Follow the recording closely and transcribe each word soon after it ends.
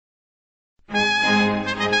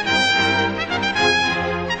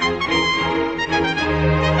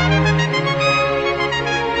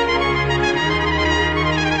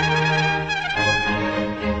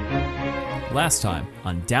Last time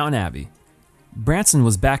on Down Abbey, Branson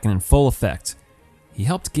was back and in full effect. He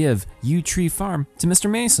helped give Yew Tree Farm to Mr.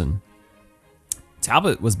 Mason.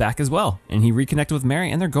 Talbot was back as well, and he reconnected with Mary,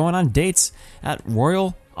 and they're going on dates at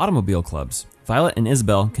Royal Automobile Clubs. Violet and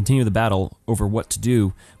Isabel continue the battle over what to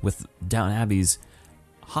do with Down Abbey's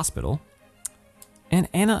hospital. And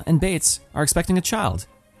Anna and Bates are expecting a child.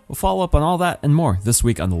 We'll follow up on all that and more this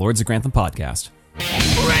week on the Lords of Grantham podcast.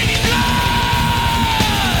 Raining blood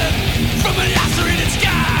from a lacerated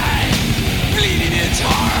sky, bleeding its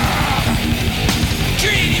horror,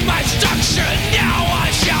 creating my structure. Now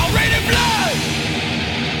I shall rain in blood.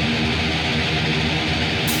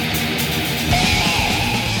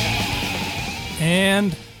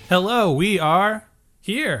 And hello, we are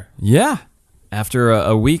here. Yeah. After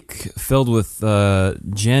a week filled with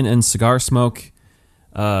gin and cigar smoke,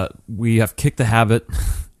 we have kicked the habit.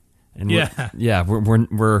 And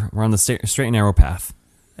we're on the straight and narrow path.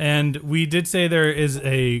 And we did say there is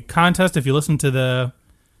a contest. If you listen to the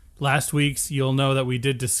last week's, you'll know that we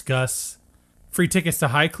did discuss free tickets to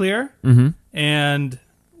Highclere. Mm-hmm. And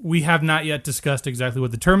we have not yet discussed exactly what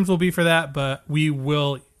the terms will be for that, but we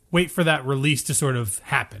will wait for that release to sort of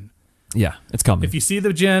happen. Yeah, it's coming. If you see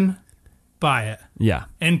the gin, buy it. Yeah.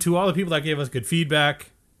 And to all the people that gave us good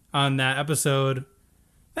feedback on that episode,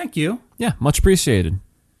 thank you. Yeah, much appreciated.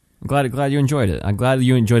 I'm glad you enjoyed it. I'm glad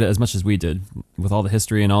you enjoyed it as much as we did with all the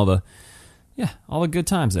history and all the good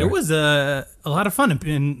times there. It was a lot of fun,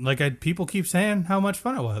 and people keep saying how much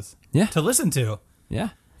fun it was. Yeah. To listen to. Yeah.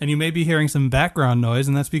 And you may be hearing some background noise,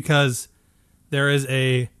 and that's because there is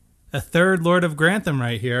a third Lord of Grantham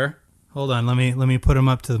right here. Hold on, let me put him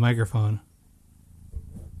up to the microphone.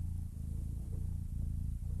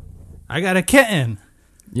 I got a kitten.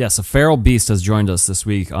 Yes, a feral beast has joined us this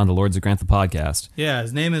week on the Lords of Grantham podcast. Yeah,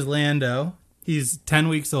 his name is Lando. He's 10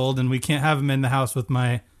 weeks old, and we can't have him in the house with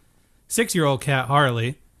my 6-year-old cat,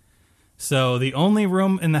 Harley. So the only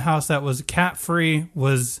room in the house that was cat-free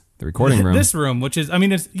was The recording room. This room, which is,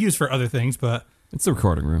 it's used for other things, but It's the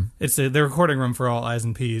recording room. it's the recording room for all eyes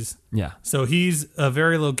and peas. Yeah. So he's a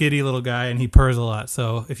very little giddy little guy, and he purrs a lot.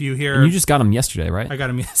 So if you hear... And you just got him yesterday, right? I got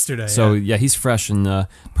him yesterday. So, yeah. yeah, he's fresh and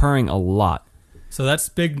purring a lot. So that's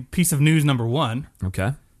big piece of news number one.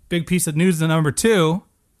 Okay. Big piece of news number two,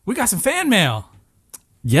 we got some fan mail.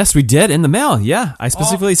 Yes, we did in the mail. Yeah. I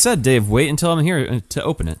specifically said, Dave, wait until I'm here to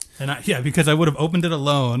open it. And because I would have opened it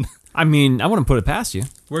alone. I mean, I wouldn't put it past you.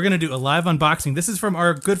 We're going to do a live unboxing. This is from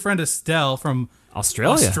our good friend Estelle from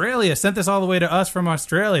Australia. Sent this all the way to us from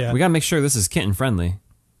Australia. We got to make sure this is kitten friendly.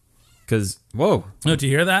 Because, whoa. Oh, did you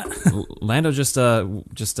hear that? Lando just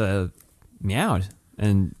meowed.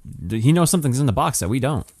 And he knows something's in the box that we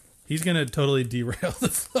don't. He's going to totally derail the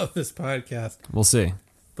flow of this podcast. We'll see.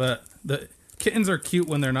 But the kittens are cute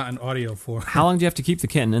when they're not in audio form. How long do you have to keep the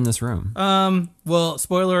kitten in this room? Well,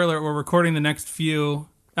 spoiler alert, we're recording the next few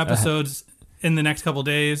episodes in the next couple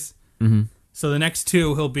days. Mm-hmm. So the next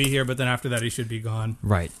two, he'll be here, but then after that, he should be gone.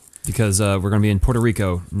 Right. Because we're going to be in Puerto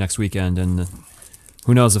Rico next weekend, and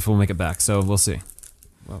who knows if we'll make it back. So we'll see.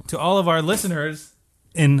 Whoa. To all of our listeners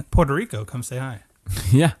in Puerto Rico, come say hi.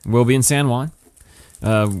 Yeah, we'll be in San Juan.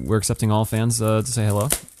 We're accepting all fans to say hello.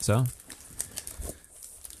 So,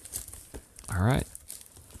 all right.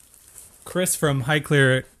 Chris from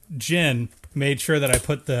Highclere Gin made sure that I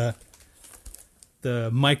put the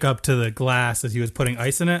mic up to the glass as he was putting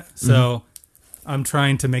ice in it. So I'm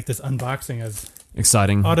trying to make this unboxing as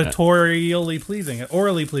Exciting. orally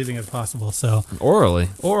pleasing as possible. So Orally.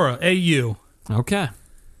 AU. Okay.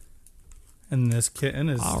 And this kitten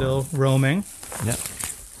is still roaming. Yep.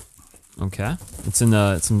 Okay. It's in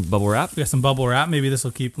bubble wrap. We got some bubble wrap. Maybe this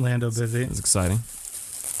will keep Lando busy. It's exciting.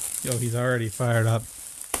 Yo, he's already fired up.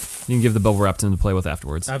 You can give the bubble wrap to him to play with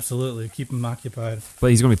afterwards. Absolutely. Keep him occupied. But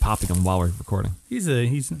he's going to be popping them while we're recording. He's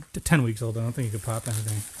 10 weeks old. I don't think he could pop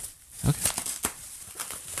anything. Okay.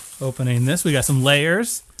 Opening this. We got some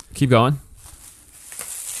layers. Keep going.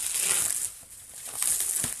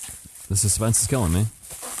 The suspense is killing me.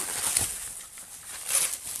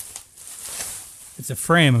 It's a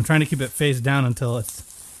frame. I'm trying to keep it face down until it's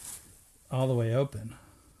all the way open.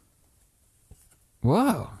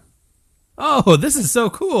 Whoa. Oh, this is so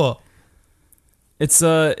cool. It's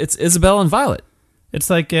Isabel and Violet.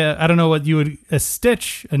 It's like I don't know what you would a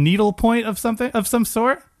stitch, a needle point of some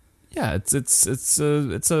sort. Yeah, it's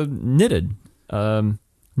a knitted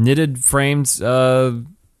framed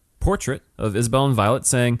portrait of Isabel and Violet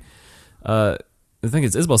saying, I think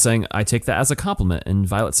it's Isabel saying, "I take that as a compliment," and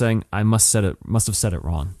Violet saying, "I must have said it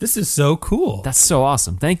wrong." This is so cool. That's so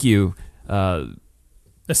awesome. Thank you,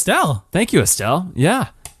 Estelle. Thank you, Estelle. Yeah.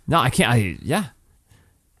 No, I can't. Yeah.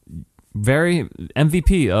 very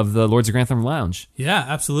MVP of the Lords of Grantham Lounge. Yeah,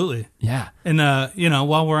 absolutely. Yeah. And,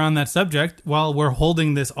 while we're on that subject, while we're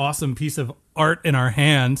holding this awesome piece of art in our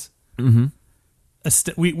hands,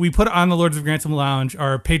 we put on the Lords of Grantham Lounge,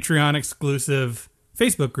 our Patreon exclusive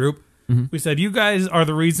Facebook group. We said, you guys are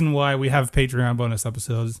the reason why we have Patreon bonus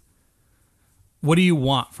episodes. What do you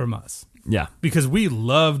want from us? Yeah. Because we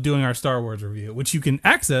love doing our Star Wars review, which you can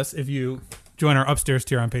access if you join our upstairs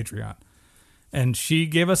tier on Patreon. And she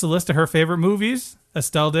gave us a list of her favorite movies,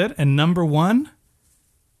 Estelle did. And number 1,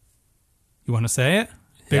 you want to say it?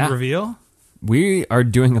 Big reveal? We are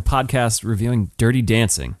doing a podcast reviewing Dirty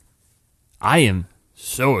Dancing. I am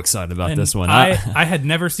so excited about this one. I had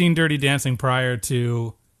never seen Dirty Dancing prior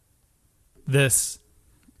to this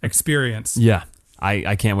experience. Yeah.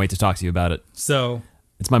 I can't wait to talk to you about it. So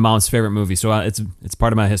it's my mom's favorite movie, so it's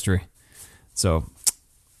part of my history. So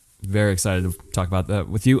very excited to talk about that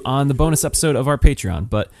with you on the bonus episode of our Patreon.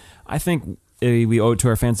 But I think we owe it to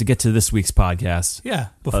our fans to get to this week's podcast. Yeah.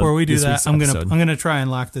 Before we do that, I'm episode. gonna try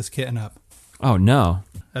and lock this kitten up. Oh no!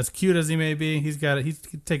 As cute as he may be, he's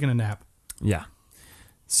taking a nap. Yeah.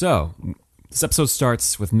 So this episode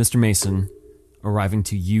starts with Mr. Mason arriving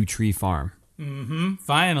to Yew Tree Farm.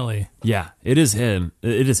 Finally. Yeah, it is him.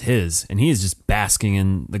 It is his, and he is just basking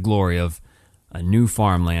in the glory of a new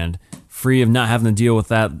farmland, free of not having to deal with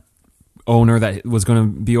that owner that was going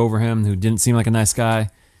to be over him, who didn't seem like a nice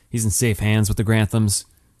guy. He's in safe hands with the Granthams.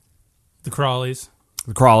 The Crawleys.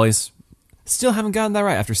 The Crawleys. Still haven't gotten that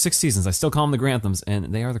right. After 6 seasons, I still call them the Granthams,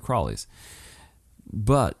 and they are the Crawleys.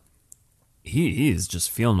 But he is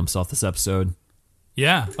just feeling himself this episode.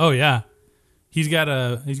 Yeah. Oh, yeah. He's got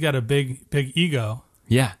a big ego.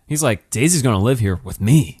 Yeah. He's like, Daisy's going to live here with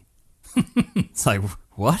me. It's like,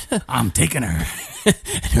 what? I'm taking her.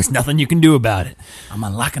 There's nothing you can do about it. I'm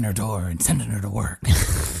unlocking her door and sending her to work.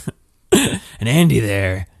 And Andy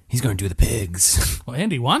there, he's going to do the pigs. Well,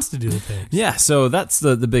 Andy wants to do the pigs. Yeah, so that's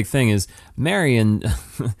the big thing is Mary and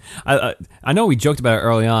I know we joked about it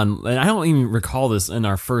early on, and I don't even recall this in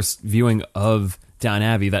our first viewing of Downton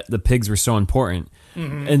Abbey that the pigs were so important.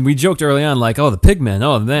 And we joked early on like, oh, the pigmen,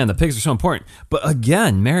 oh man, the pigs are so important. But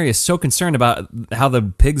again, Mary is so concerned about how the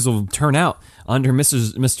pigs will turn out under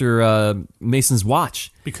Mr. Mason's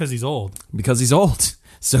watch. Because he's old. Because he's old.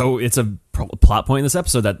 So it's a plot point in this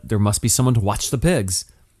episode that there must be someone to watch the pigs.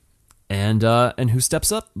 And who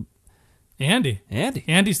steps up? Andy.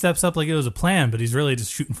 Andy steps up like it was a plan, but he's really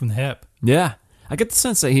just shooting from the hip. Yeah. I get the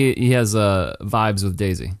sense that he has vibes with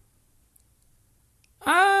Daisy.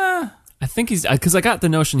 I think he's... Because I got the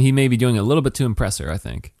notion he may be doing a little bit to impress her, I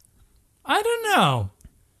think. I don't know.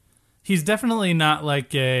 He's definitely not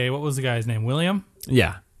like a... What was the guy's name? William?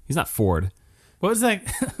 Yeah. He's not Ford. What was that?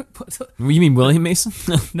 You mean William Mason?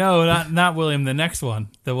 No, not William. The next one.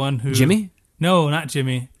 The one who... Jimmy? No, not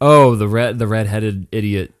Jimmy. Oh, the red-headed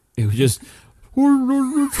idiot who just...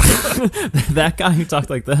 That guy who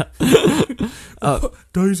talked like that.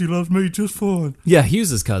 Daisy loves me just fine. Yeah,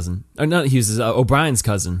 Hughes' cousin. Or not Hughes', O'Brien's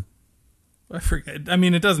cousin. I forget. I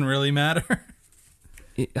mean, it doesn't really matter.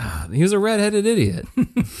 He was a red-headed idiot.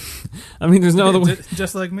 I mean, there's no other way.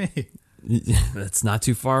 Just like me. That's not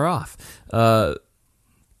too far off. What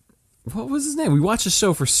was his name? We watched the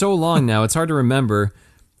show for so long now, it's hard to remember.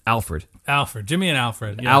 Alfred. Jimmy and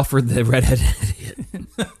Alfred. Yeah. Alfred, the red-headed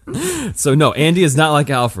idiot. So no, Andy is not like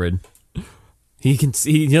Alfred. He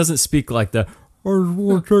doesn't speak like the, I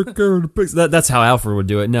want to take care of the pigs. That's how Alfred would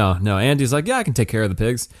do it. No, Andy's like, yeah, I can take care of the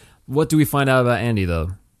pigs. What do we find out about Andy,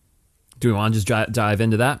 though? Do we want to just dive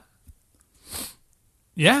into that?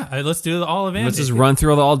 Yeah, let's do all of Andy. Let's just run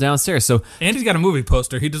through all downstairs. So Andy's got a movie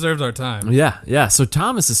poster. He deserves our time. Yeah. So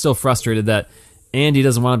Thomas is still frustrated that Andy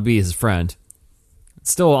doesn't want to be his friend.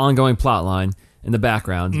 It's still an ongoing plot line in the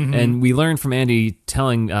background. Mm-hmm. And we learned from Andy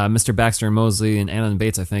telling Mr. Baxter and Mosley and Anna and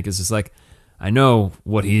Bates, I think, is just like, I know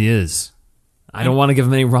what he is. I don't want to give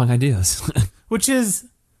him any wrong ideas. Which is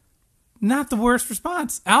not the worst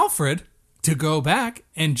response. Alfred, to go back,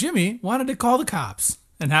 and Jimmy wanted to call the cops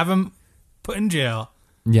and have him put in jail.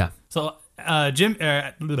 Yeah. So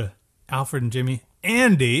Alfred and Jimmy,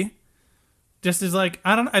 Andy, just is like,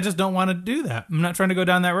 I just don't want to do that. I'm not trying to go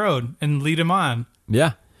down that road and lead him on.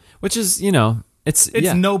 Yeah. Which is, it's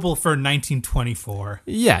noble for 1924.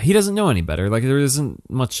 Yeah, he doesn't know any better. Like, there isn't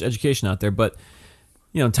much education out there. But,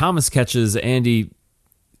 Thomas catches Andy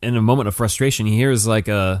in a moment of frustration. He hears like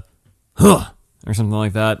a, huh, or something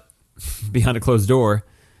like that behind a closed door.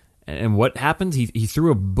 And what happened? He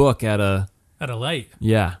threw a book at a light.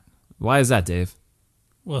 Yeah. Why is that, Dave?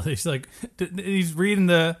 Well, he's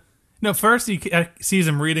reading first he sees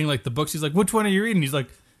him reading like the books. He's like, which one are you reading? He's like,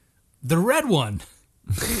 the red one.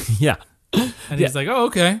 Yeah. And he's like, oh,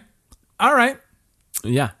 okay. All right.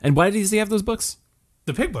 Yeah. And why does he have those books?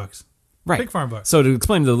 The pig books. Right. Pig farm books. So to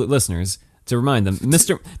explain to the listeners, to remind them,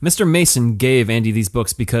 Mr. Mason gave Andy these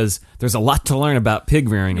books because there's a lot to learn about pig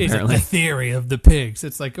rearing, He's apparently. the theory of the pigs.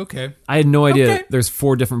 It's like, okay. I had no idea Okay. there's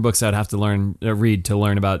 4 different books I'd have to read to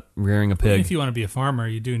learn about rearing a pig. If you want to be a farmer,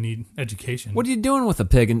 you do need education. What are you doing with a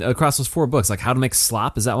pig and across those 4 books? Like how to make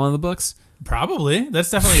slop? Is that one of the books? Probably. That's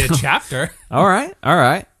definitely a chapter. All right.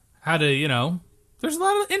 How to, there's a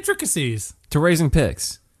lot of intricacies. To raising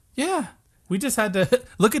pigs. Yeah. We just had to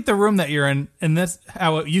look at the room that you're in, and that's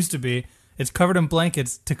how it used to be. It's covered in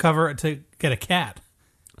blankets to get a cat.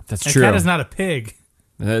 That's A true. cat is not a pig.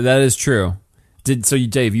 That is true.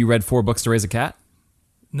 Dave, you read 4 books to raise a cat?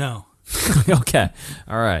 No. Okay.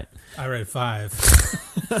 All right. I read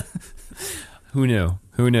 5. Who knew?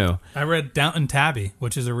 I read Downton Tabby,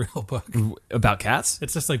 which is a real book. About cats?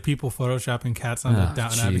 It's just like people photoshopping cats onto Oh,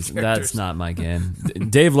 Downton Abbey jeez, characters. that's not my game.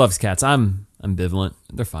 Dave loves cats. I'm ambivalent.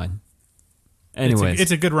 They're fine. Anyways.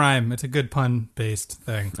 It's a good rhyme. It's a good pun-based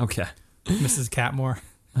thing. Okay. Mrs. Catmore.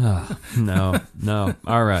 No.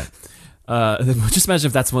 All right. Just imagine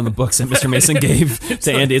if that's one of the books that Mr. Mason gave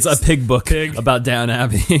to Andy. It's a pig book about Downton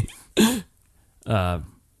Abbey. I'm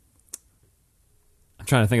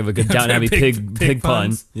trying to think of a good Downton Abbey pig pun.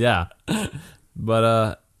 puns. Yeah.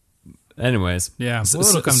 But anyways. Yeah. So, Well,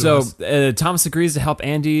 it'll come to us. Thomas agrees to help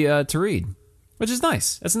Andy to read, which is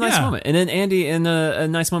nice. That's a nice Yeah. moment. And then Andy, in a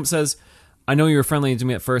nice moment, says, I know you were friendly to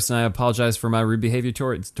me at first, and I apologize for my rude behavior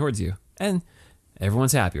towards you. And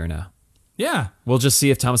everyone's happier now. Yeah. We'll just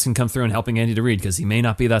see if Thomas can come through and helping Andy to read, because he may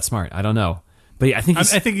not be that smart. I don't know. But yeah, I think I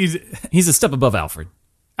think he's... he's a step above Alfred.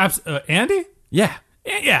 Andy? Yeah.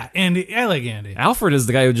 Yeah, Andy. I like Andy. Alfred is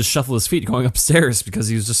the guy who just shuffled his feet going upstairs because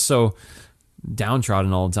he was just so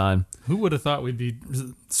downtrodden all the time. Who would have thought we'd be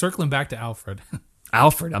circling back to Alfred?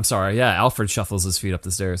 Alfred, I'm sorry. Yeah, Alfred shuffles his feet up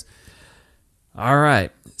the stairs. All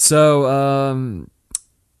right. So,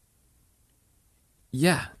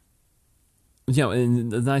 yeah. In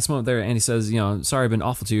the nice moment there, Andy says, sorry I've been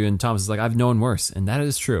awful to you. And Thomas is like, I've known worse. And that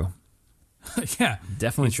is true. Yeah.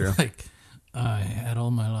 Definitely true. Like, I had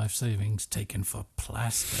all my life savings taken for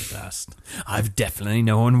plaster dust. I've definitely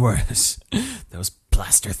known worse. Those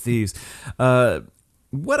plaster thieves.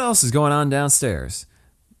 What else is going on downstairs?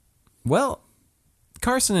 Well,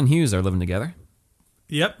 Carson and Hughes are living together.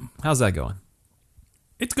 Yep. How's that going?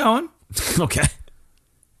 It's going. Okay.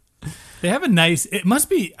 They have a nice... It must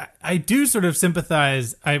be... I do sort of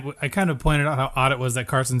sympathize. I kind of pointed out how odd it was that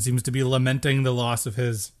Carson seems to be lamenting the loss of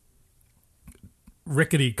his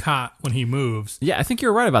rickety cot when he moves. Yeah, I think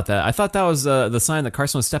you're right about that. I thought that was the sign that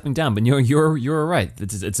Carson was stepping down, but you're right.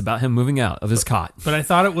 It's about him moving out of his cot. But I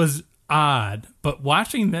thought it was odd. But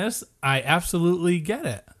watching this, I absolutely get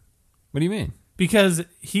it. What do you mean? Because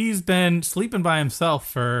he's been sleeping by himself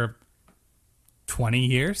for 20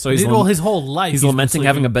 years. So he's his whole life. He's been lamenting sleeping.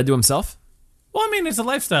 having a bed to himself? Well, I mean, it's a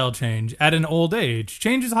lifestyle change at an old age.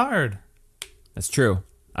 Change is hard. That's true.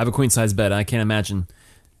 I have a queen-size bed. I can't imagine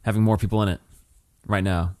having more people in it right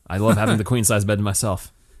now. I love having the queen-size bed to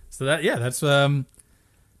myself. So that's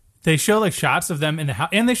they show like shots of them in the house,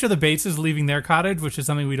 and they show the Bateses leaving their cottage, which is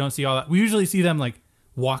something we don't see all that. We usually see them like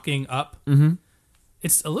walking up. Mm-hmm.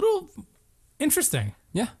 It's a little interesting.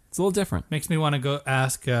 Yeah, it's a little different. Makes me want to go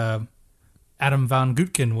ask Adam von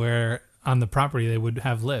Gutken where on the property they would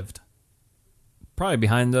have lived. Probably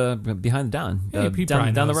behind the down He down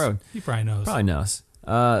probably the knows. road. He probably knows. Probably knows.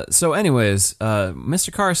 So, anyways,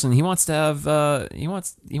 Mr. Carson, he wants to have he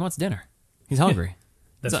wants dinner. He's hungry.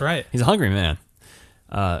 That's right. He's a hungry man.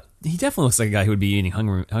 He definitely looks like a guy who would be eating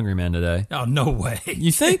hungry man today. Oh, no way.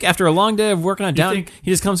 You think after a long day of working on down, think-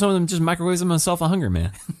 he just comes home and just microwaves himself a hungry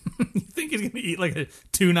man? You think he's going to eat like a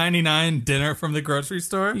 $2.99 dinner from the grocery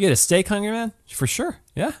store? You get a steak hungry man for sure.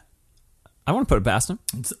 Yeah, I want to put it past him.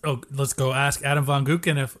 Let's go ask Adam von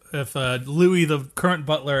Gutken if Louis, the current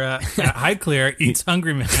butler at Highclere, eats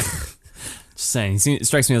hungry man. Just saying, he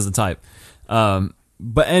strikes me as the type.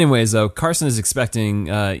 But anyways, though, Carson is expecting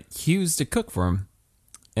Hughes to cook for him,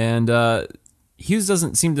 and Hughes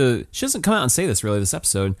doesn't seem to. She doesn't come out and say this really this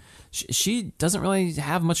episode. She doesn't really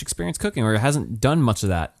have much experience cooking, or hasn't done much of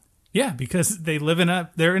that. Yeah, because they live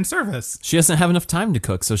they're in service. She doesn't have enough time to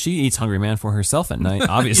cook, so she eats hungry man for herself at night.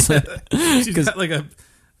 Obviously, She's got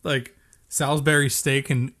like Salisbury steak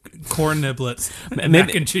and corn niblets, and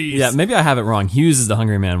mac and cheese. Yeah, maybe I have it wrong. Hughes is the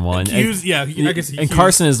hungry man one. Hughes, I guess. And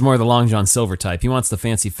Carson is more the Long John Silver type. He wants the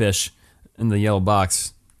fancy fish in the yellow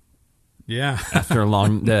box yeah. after a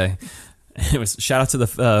long day. Anyways, shout out to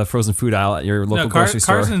the frozen food aisle at your local grocery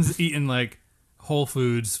store. Carson's eating like Whole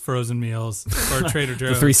Foods frozen meals or Trader Joe's.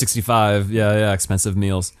 The 365, yeah, expensive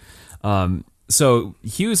meals. So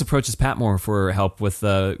Hughes approaches Patmore for help with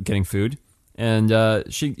getting food, and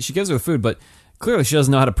she gives her the food, but clearly she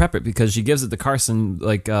doesn't know how to prep it because she gives it to Carson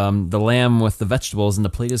like the lamb with the vegetables, and the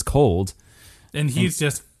plate is cold. And he's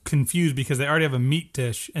just confused because they already have a meat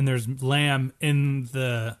dish, and there's lamb in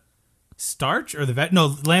the starch or the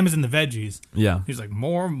no, lamb is in the veggies. Yeah. He's like,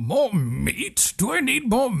 more meat? Do I need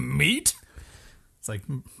more meat? It's like,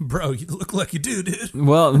 bro, you look like you do, dude.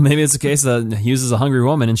 Well, maybe it's the case that Hughes is a hungry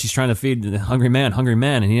woman and she's trying to feed the hungry man,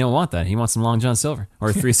 and he don't want that. He wants some Long John Silver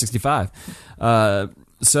or 365.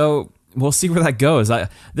 So we'll see where that goes.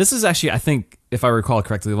 This is actually, I think, if I recall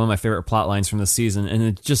correctly, one of my favorite plot lines from this season, and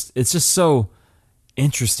it's just so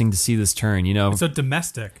interesting to see this turn. It's so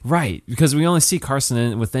domestic, right? Because we only see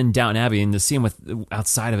Carson within Downton Abbey, and to see him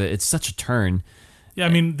outside of it, it's such a turn. Yeah, I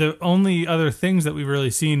mean, the only other things that we've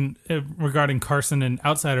really seen regarding Carson and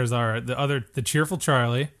Outsiders are the Cheerful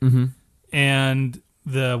Charlie and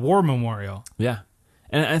the War Memorial. Yeah.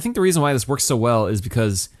 And I think the reason why this works so well is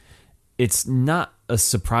because it's not a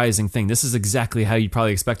surprising thing. This is exactly how you'd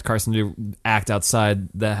probably expect Carson to act outside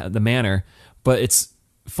the manor, but it's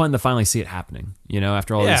fun to finally see it happening,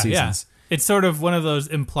 after all these seasons. Yeah. It's sort of one of those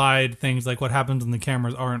implied things, like what happens when the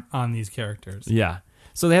cameras aren't on these characters. Yeah.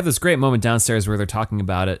 So they have this great moment downstairs where they're talking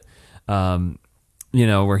about it,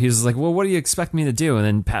 where he's like, well, what do you expect me to do? And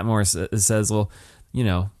then Patmore says, well,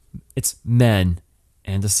 it's men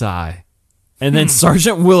and a sigh. And then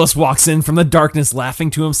Sergeant Willis walks in from the darkness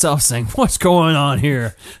laughing to himself saying, what's going on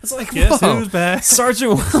here? It's like, Guess whoa, who's back?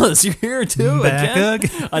 Sergeant Willis, you're here too Back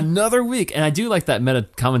again? Another week. And I do like that meta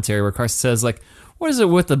commentary where Carson says, like, what is it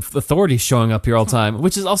with the authorities showing up here all the time?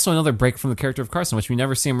 Which is also another break from the character of Carson, which we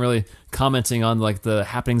never see him really commenting on, like, the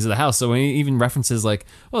happenings of the house. So when he even references, like,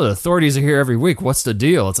 oh, the authorities are here every week, what's the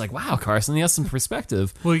deal? It's like, wow, Carson, he has some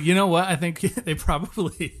perspective. Well, you know what? I think they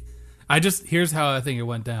probably... here's how I think it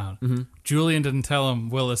went down. Mm-hmm. Julian didn't tell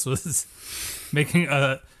him Willis was making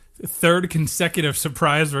a third consecutive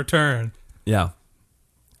surprise return. Yeah.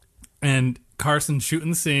 And Carson's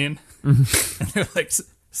shooting the scene. Mm-hmm. And they're like...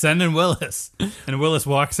 Send in Willis, and Willis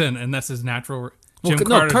walks in, and that's his natural.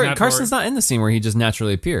 Carson's not in the scene where he just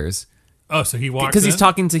naturally appears. Oh, so he walks because he's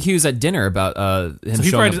talking to Hughes at dinner about him. So he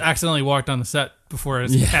showing probably up. just accidentally walked on the set before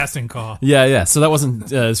his casting call. Yeah. So that wasn't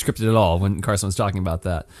scripted at all when Carson was talking about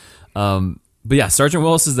that. But yeah, Sergeant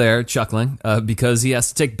Willis is there chuckling because he has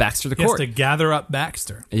to take Baxter to court. He has to gather up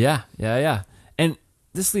Baxter. Yeah. And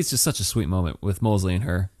this leads to such a sweet moment with Mosley and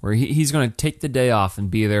her, where he's going to take the day off and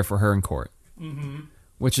be there for her in court. Mm-hmm.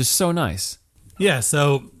 Which is so nice. Yeah,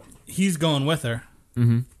 so he's going with her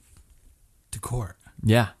to court.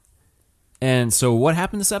 Yeah. And so what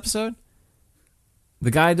happened this episode?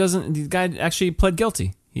 The guy actually pled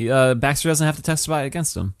guilty. Baxter doesn't have to testify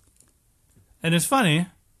against him. And it's funny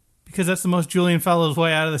because that's the most Julian Fellows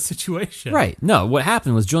way out of the situation. Right. No, what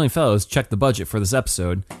happened was Julian Fellows checked the budget for this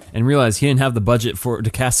episode and realized he didn't have the budget to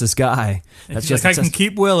cast this guy. That's just I can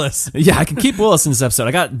keep Willis. Yeah, I can keep Willis in this episode.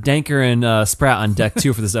 I got Danker and Spratt on deck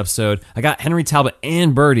too for this episode. I got Henry Talbot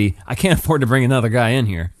and Birdie. I can't afford to bring another guy in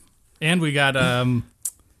here. And we got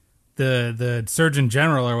the Surgeon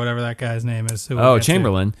General or whatever that guy's name is.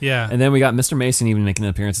 Chamberlain. Yeah. And then we got Mr. Mason even making an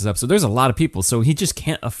appearance this episode. There's a lot of people, so he just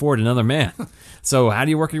can't afford another man. So how do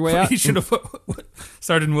you work your way out? He should have put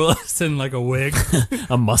Sergeant Willis in like a wig.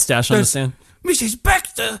 A mustache on the stand. Mrs.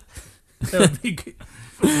 Baxter! That would be good.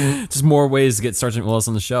 Just more ways to get Sergeant Willis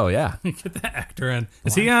on the show, yeah. Get that actor in.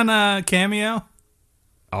 Is he on Cameo?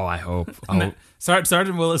 Oh, I hope.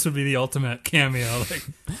 Sergeant Willis would be the ultimate cameo,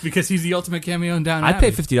 because he's the ultimate cameo in Downton I'd Abbey.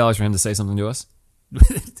 pay $50 for him to say something to us.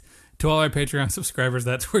 To all our Patreon subscribers,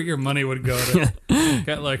 that's where your money would go to.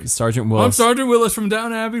 Got like Sergeant Willis. I'm Sergeant Willis from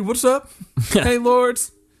Downton Abbey. What's up? Hey,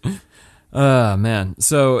 lords. Man.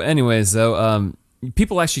 So, anyways, though,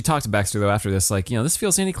 people actually talked to Baxter though after this, like, this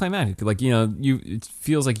feels anticlimactic. Like, it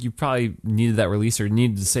feels like you probably needed that release or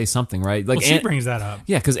needed to say something, right? Like, well, she brings that up.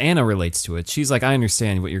 Yeah, because Anna relates to it. She's like, I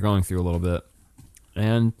understand what you're going through a little bit,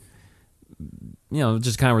 and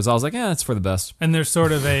just kind of resolves like, it's for the best. And there's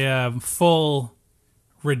sort of a full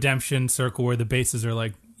redemption circle where the bases are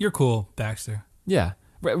like, you're cool, Baxter. Yeah.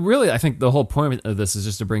 Really, I think the whole point of this is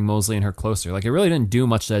just to bring Mosley and her closer. Like, it really didn't do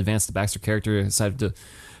much to advance the Baxter character aside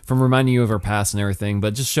from reminding you of her past and everything, but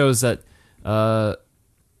it just shows that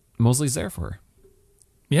Mosley's there for her.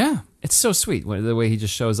 Yeah. It's so sweet the way he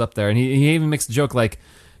just shows up there. And he even makes the joke like,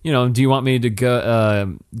 do you want me to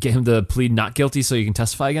go, get him to plead not guilty so you can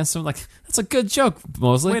testify against him? Like, that's a good joke,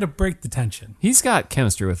 Mosley. Way to break the tension. He's got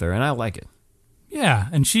chemistry with her, and I like it. Yeah,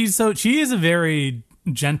 and she is a very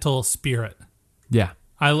gentle spirit. Yeah.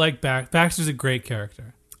 I like Baxter's a great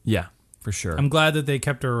character. Yeah, for sure. I'm glad that they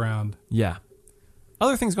kept her around. Yeah.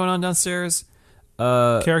 Other things going on downstairs.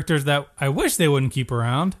 Characters that I wish they wouldn't keep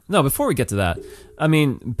around. No, before we get to that, I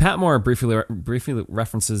mean, Patmore briefly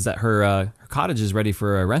references that her cottage is ready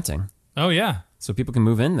for renting, Oh, yeah. so people can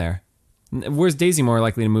move in there. Where's Daisy more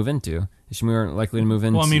likely to move into? Is she more likely to move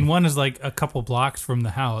into? Well, I mean, one is like a couple blocks from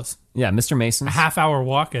the house. yeah, Mr. Mason's A half-hour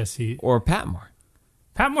walk, as he... or Patmore.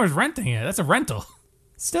 Patmore's renting it. That's a rental.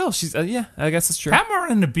 Still, she's yeah, I guess that's true. Patmore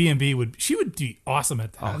in the B&B would be awesome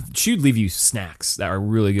at that. Oh, she would leave you snacks that are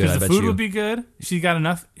really good. Because I the bet food you. would be good. She got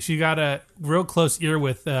enough. She got a real close ear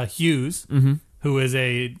with Hughes, who is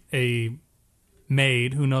a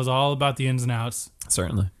maid who knows all about the ins and outs.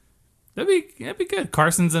 Certainly. That'd be good.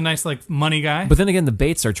 Carson's a nice like money guy. But then again, the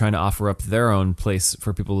Bates are trying to offer up their own place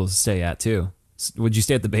for people to stay at too. Would you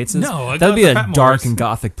stay at the Bates'? No, I'd that would go be to a Patmore's. dark and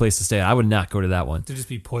gothic place to stay at. I would not go to that one. to just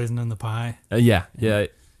be poison in the pie. Yeah. And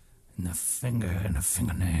the finger and the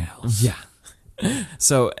fingernails. Yeah.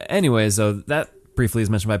 So, anyways, though, that briefly is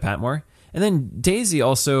mentioned by Patmore. And then Daisy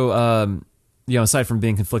also, aside from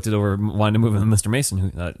being conflicted over wanting to move in with Mr.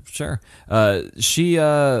 Mason,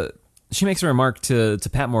 she makes a remark to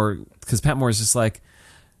Patmore, because Patmore is just like,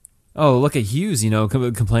 oh, look at Hughes,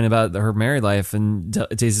 complaining about her married life. And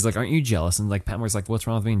Daisy's like, aren't you jealous? And like Patmore's like, what's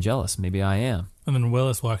wrong with being jealous? Maybe I am. And then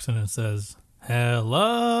Willis walks in and says,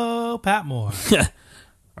 "Hello, Patmore."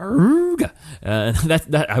 Aruga.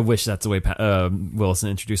 That I wish that's the way Wilson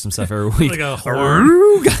introduced himself every week. Like a horn.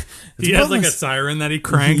 Aruga. He has like a siren that he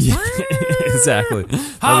cranks. Yeah, exactly.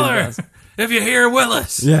 Holler if you hear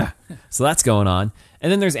Willis. Yeah. So that's going on.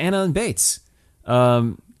 And then there's Anna and Bates,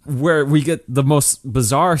 where we get the most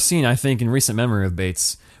bizarre scene, I think, in recent memory of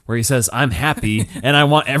Bates, where he says, I'm happy, and I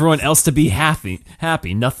want everyone else to be happy.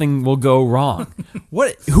 Nothing will go wrong.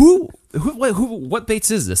 What Bates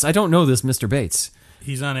is this? I don't know this Mr. Bates.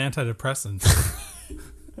 He's on antidepressants.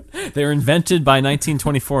 They're invented by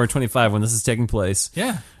 1924 or 25 when this is taking place.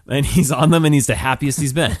 Yeah. And he's on them, and he's the happiest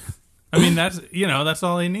he's been. I mean, that's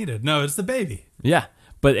all he needed. No, it's the baby. Yeah.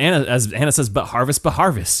 But as Anna says, but harvest.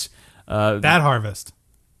 Bad harvest.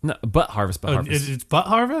 No, but harvest. It's butt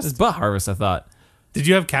harvest? It's butt harvest, I thought. Did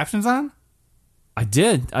you have captions on? I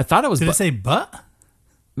did. I thought it was Did butt. it say butt?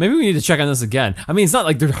 Maybe we need to check on this again. I mean, it's not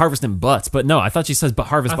like they're harvesting butts, but no, I thought she says but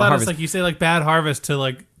harvest, I but thought harvest. it's like you say like bad harvest to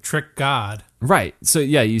like trick God. Right. So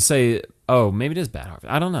yeah, you say, oh, maybe it is bad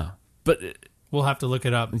harvest. I don't know. But We'll have to look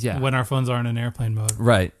it up Yeah. when our phones aren't in airplane mode.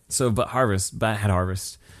 right. So but harvest, bad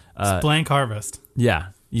harvest. It's blank harvest. Yeah.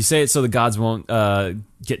 You say it so the gods won't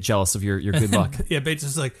get jealous of your good luck. Yeah, Bates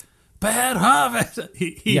is like, bad harvest.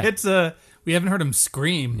 He Yeah. hits we haven't heard him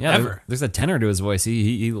scream Yeah, ever. there's a tenor to his voice.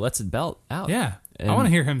 He lets it belt out. Yeah. And I want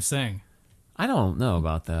to hear him sing. I don't know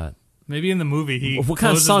about that. Maybe in the movie he What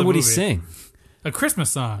kind of closes song the would he movie. sing? A Christmas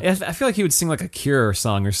song. I feel like he would sing like a Cure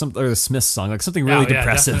song or the Smiths song, like something really Oh, yeah,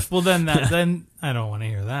 depressive. definitely. Well, then I don't want to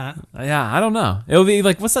hear that. Yeah, I don't know. It would be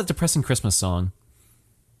like, what's that depressing Christmas song?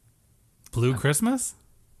 Blue Christmas?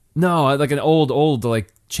 No, like an old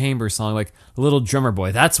like chamber song, like a little drummer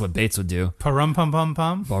boy. That's what Bates would do. Parum pum pum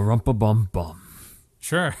pum. Ba-rum bum bum.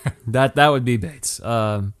 Sure. That would be Bates.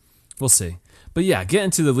 We'll see. But yeah, get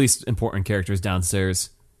into the least important characters downstairs.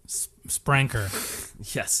 Spranker.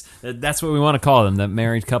 Yes, that's what we want to call them. That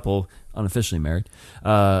married couple, unofficially married,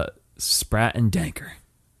 Spratt and Danker.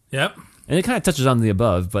 Yep. And it kind of touches on the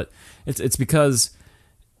above, but it's because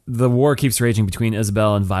the war keeps raging between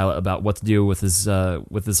Isabel and Violet about what to do with his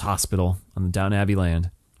hospital on the Downton Abbey land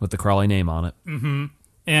with the Crawley name on it. Mm-hmm.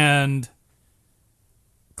 And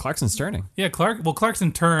Clarkson's turning. yeah,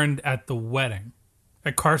 Clarkson turned at the wedding.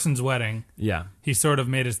 At Carson's wedding, Yeah. he sort of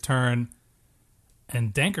made his turn,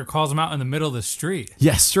 and Danker calls him out in the middle of the street.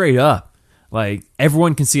 Yeah, straight up. Like,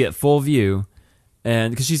 everyone can see it full view, and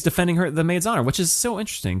because she's defending the maid's honor, which is so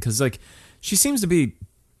interesting, because, like, she seems to be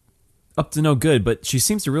up to no good, but she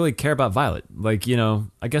seems to really care about Violet. Like,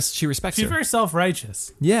 I guess she respects She's her. very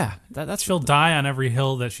self-righteous. Yeah, that's She'll die on every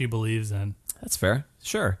hill that she believes in. That's fair.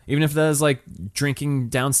 Sure. Even if that is, like, drinking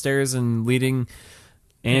downstairs and leading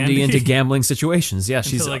Andy into gambling situations. Yeah,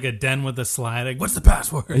 she's Into like a den with a slide. Like, What's the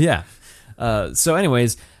password? Yeah. So,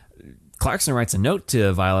 anyways, Clarkson writes a note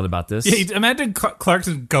to Violet about this. Yeah, imagine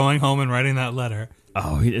Clarkson going home and writing that letter.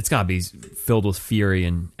 Oh, it's got to be filled with fury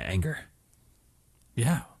and anger.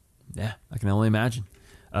 Yeah. Yeah, I can only imagine.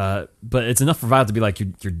 But it's enough for Violet to be like,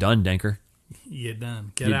 "You're done, Danker. You're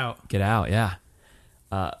done. Get out. Get out." Yeah.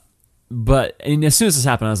 But as soon as this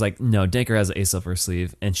happened, I was like, "No, Danker has an ace up her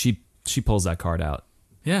sleeve," and she pulls that card out.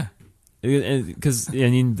 Yeah. Because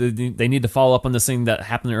they need to follow up on this thing that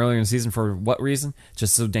happened earlier in the season for what reason?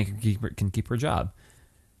 Just so Danker can keep her job.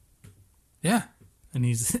 Yeah. And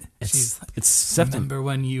she's It's Septimus. remember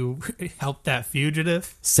when you helped that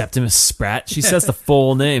fugitive? Septimus Spratt. She says the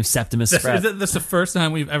full name, Septimus Spratt. That's the first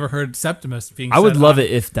time we've ever heard Septimus being I would said love on-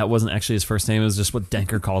 it if that wasn't actually his first name. It was just what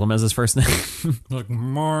Denker called him as his first name. Like,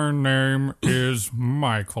 my name is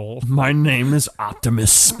Michael. My name is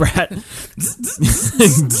Optimus Spratt.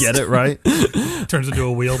 Get it right? Turns into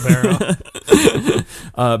a wheelbarrow.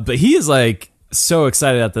 But he is like so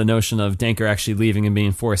excited at the notion of Denker actually leaving and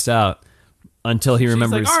being forced out until he She's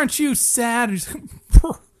remembers. like, aren't you sad? He's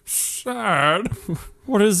like, sad.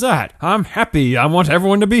 What is that? I'm happy. I want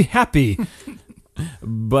everyone to be happy.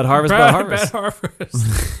 But harvest, Bad but harvest.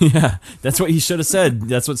 harvest. Yeah, that's what he should have said.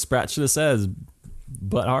 That's what Spratt should have said.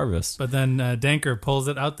 But harvest. But then Denker pulls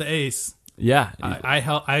it out the ace. Yeah.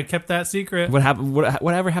 I kept that secret. What happened?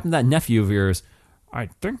 Whatever happened to that nephew of yours? I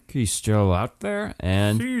think he's still out there,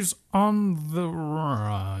 and She's on the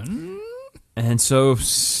run. so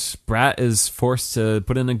Spratt is forced to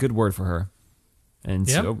put in a good word for her. And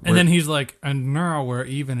Yep. so And then he's like, and now we're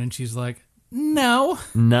even. And she's like, no.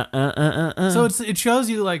 So it shows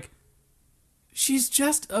you, like, she's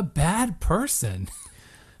just a bad person.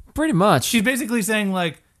 pretty much. She's basically saying,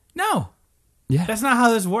 like, no, Yeah, that's not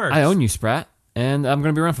how this works. I own you, Spratt, and I'm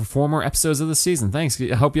going to be around for 4 more episodes of the season. Thanks.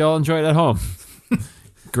 I hope you all enjoy it at home.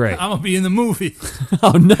 Great. I'm going to be in the movie.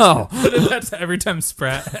 Oh no. But that's every time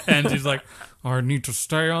Spratt ends, he's like, I need to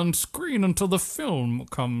stay on screen until the film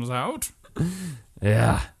comes out.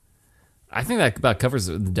 Yeah. I think that about covers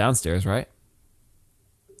the downstairs, right?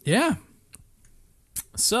 Yeah.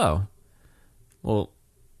 So, well,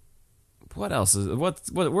 what else is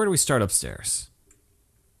where do we start upstairs?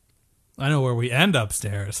 I know where we end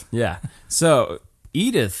upstairs. Yeah. So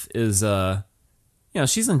Edith is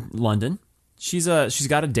she's in London. She's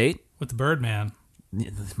got a date. With the Birdman.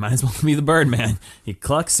 Might as well be the Birdman. He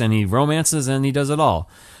clucks and he romances and he does it all.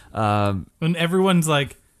 When everyone's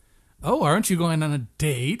like, oh, aren't you going on a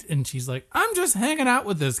date? And she's like, I'm just hanging out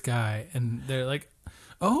with this guy. And they're like,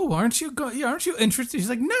 oh, aren't you interested? She's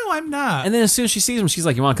like, no, I'm not. And then as soon as she sees him, she's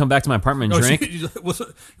like, "You want to come back to my apartment and drink?" She's like, you want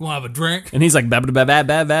to have a drink? And he's like, "Ba ba ba ba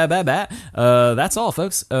ba ba ba ba." That's all,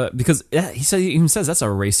 folks. Because he even says that's a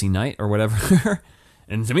racy night or whatever.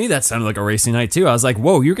 And to me, that sounded like a racy night too. I was like,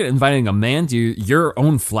 "Whoa, you're inviting a man to your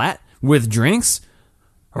own flat with drinks?"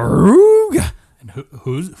 Arooga. And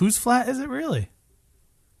whose flat is it really?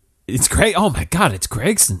 It's Greg. Oh my God, it's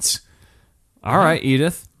Gregson's. All right,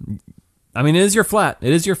 Edith. I mean, it is your flat.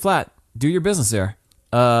 It is your flat. Do your business there.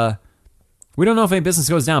 We don't know if any business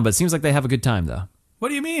goes down, but it seems like they have a good time though. What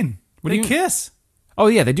do you mean? What they do you- kiss. Oh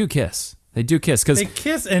yeah, they do kiss. They do kiss because They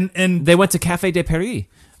kiss and they went to Café de Paris,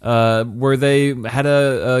 where they had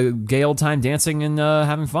a gay old time dancing and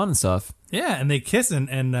having fun and stuff. yeah, and they kiss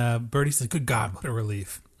and Birdie says, "Good God, what a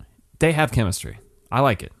relief." They have chemistry. I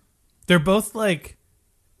like it. They're both like,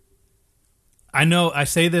 I know I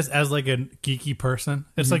say this as like a geeky person.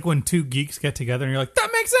 It's like when two geeks get together and you're like, that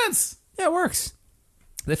makes sense. Yeah, it works.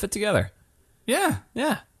 They fit together. Yeah.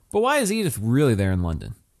 Yeah. But why is Edith really there in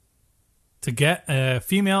London? To get a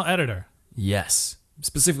female editor. Yes.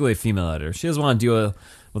 Specifically a female editor. She doesn't want to deal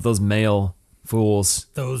with those male fools.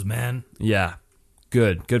 Those men. Yeah.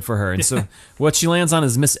 Good. Good for her. And so what she lands on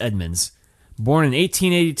is Miss Edmonds, born in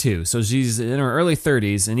 1882. So she's in her early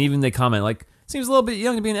 30s. And even they comment, like, seems a little bit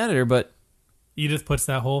young to be an editor, but Edith puts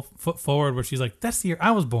that whole foot forward where she's like, that's the year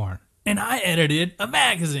I was born. And I edited a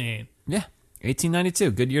magazine. yeah.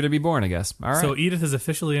 1892. Good year to be born, I guess. All right. So Edith is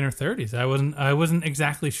officially in her 30s. I wasn't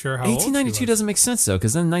exactly sure how old she 1892 was. doesn't make sense, though,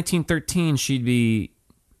 because then 1913 she'd be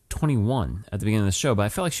 21 at the beginning of the show, but I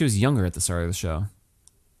felt like she was younger at the start of the show.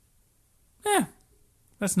 Eh,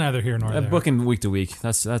 that's neither here nor there. Booking week to week.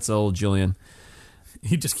 That's old Julian.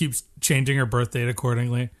 He just keeps changing her birth date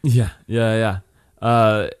accordingly. Yeah.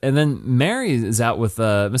 And then Mary is out with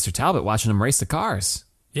Mr. Talbot watching him race the cars.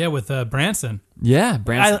 Yeah, with Branson. Yeah,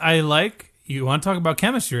 Branson. I like, you want to talk about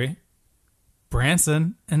chemistry?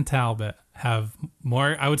 Branson and Talbot have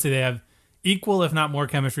more, I would say they have equal, if not more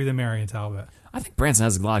chemistry than Mary and Talbot. I think Branson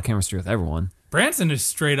has a lot of chemistry with everyone. Branson is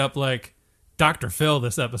straight up like Dr. Phil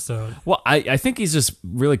this episode. Well, I think he's just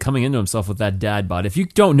really coming into himself with that dad bod. If you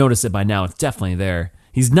don't notice it by now, it's definitely there.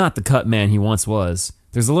 He's not the cut man he once was.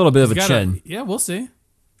 There's a little bit of a chin. Yeah, we'll see.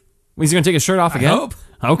 He's going to take his shirt off again? hope.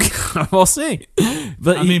 Okay, we'll see.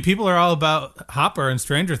 But I mean, people are all about Hopper and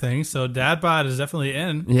Stranger Things, so dad bod is definitely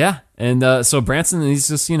in. yeah, and so Branson, he's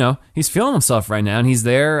just, he's feeling himself right now, and he's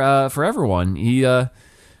there for everyone. He,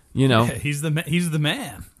 He's the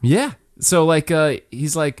man. yeah. So like,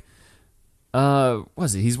 he's like, what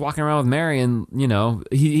is it? He's walking around with Mary, and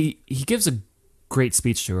he gives a great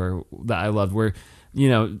speech to her that I loved, where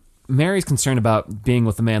Mary's concerned about being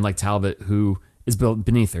with a man like Talbot who is built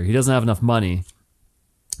beneath her. He doesn't have enough money.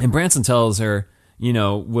 And Branson tells her,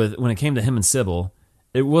 when it came to him and Sybil,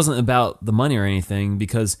 it wasn't about the money or anything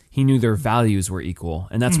because he knew their values were equal.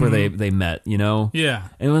 And that's where they met, Yeah.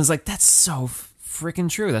 And it was like, that's so freaking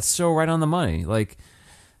true. That's so right on the money. Like,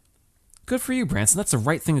 good for you, Branson. That's the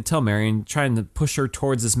right thing to tell Marion, trying to push her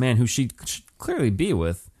towards this man who she should clearly be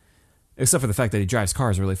with. Except for the fact that he drives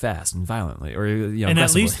cars really fast and violently, or and at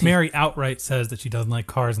aggressively. least Mary outright says that she doesn't like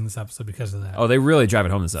cars in this episode because of that. Oh, they really drive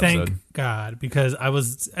it home this episode. Thank God, because I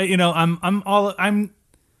was, I'm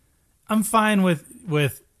fine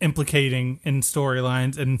with implicating in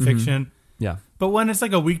storylines and fiction, Yeah, but when it's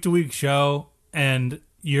like a week to week show and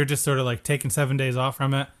you're just sort of like taking 7 days off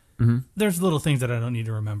from it, there's little things that I don't need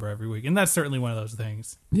to remember every week, and that's certainly one of those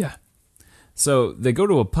things. yeah. So they go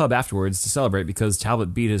to a pub afterwards to celebrate because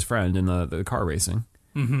Talbot beat his friend in the car racing.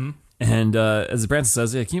 Mm-hmm. And as Branson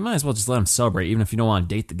says, yeah, you might as well just let him celebrate, even if you don't want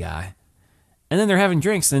to date the guy. And then they're having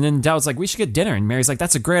drinks, and then Talbot's like, we should get dinner. And Mary's like,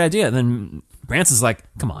 that's a great idea. And then Branson's like,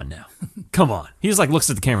 come on now. Come on. He just like looks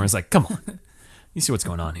at the camera and is like, come on. You see what's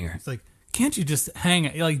going on here. It's like, can't you just hang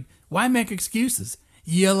out? Like, why make excuses?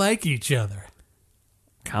 You like each other.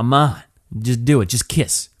 Come on. Just do it. Just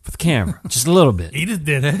kiss for the camera. Just a little bit. Edith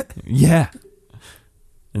did it. Yeah.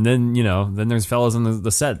 And then, then there's fellas on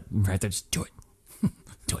the set right there. Just do it.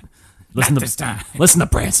 Do it. Listen this time. Listen to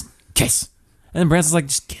Branson. Kiss. And then Branson's like,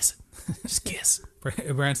 just kiss it. Just kiss.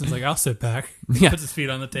 Branson's like, I'll sit back. He Yeah. puts his feet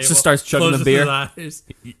on the table. Just starts chugging the closes beer. his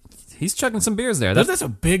eyes. He's chugging some beers there. That's a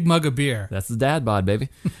big mug of beer. That's the dad bod, baby.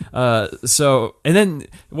 And then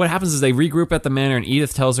what happens is they regroup at the manor, and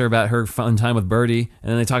Edith tells her about her fun time with Bertie,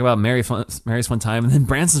 and then they talk about Mary's fun time, and then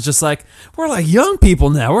Branson's just like, we're like young people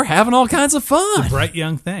now. We're having all kinds of fun. Bright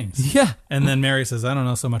young things. Yeah. And then Mary says, I don't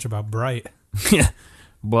know so much about bright. Yeah.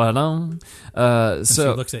 But, And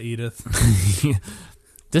so... she looks at Edith.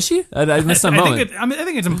 Does she? I missed that moment. I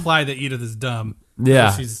think it's implied that Edith is dumb. Yeah.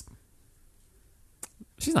 So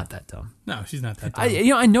She's not that dumb. no, she's not that dumb.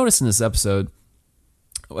 I noticed in this episode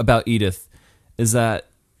about Edith is that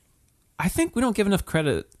I think we don't give enough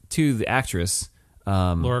credit to the actress.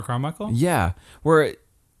 Laura Carmichael? Yeah, where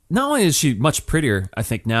not only is she much prettier, I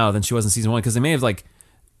think, now than she was in season 1, because they may have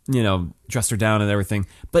dressed her down and everything,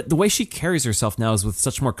 but the way she carries herself now is with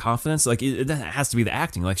such more confidence. Like it has to be the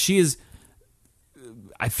acting. Like she is.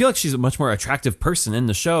 I feel like she's a much more attractive person in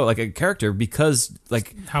the show, like a character, because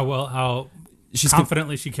like How she's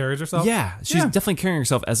confidently she carries herself? Yeah, she's definitely carrying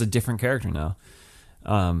herself as a different character now.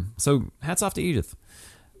 So hats off to Edith.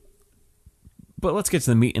 But let's get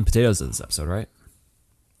to the meat and potatoes of this episode, right?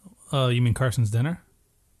 You mean Carson's dinner?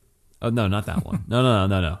 Oh no, not that one.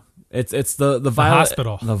 No. It's the Violet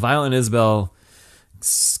hospital. The Violet and Isabel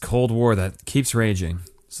Cold War that keeps raging.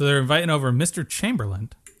 So they're inviting over Mr.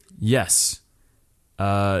 Chamberlain. Yes.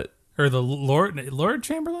 Or the Lord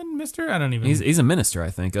Chamberlain, Mister? I don't even. He's a minister, I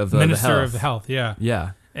think, of the Minister health. of Health. Yeah.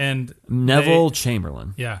 Yeah. And Neville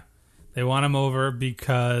Chamberlain. Yeah, they want him over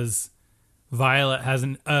because Violet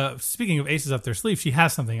hasn't. Speaking of aces up their sleeve, she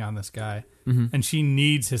has something on this guy, and she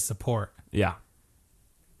needs his support. Yeah.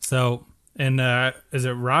 So, and is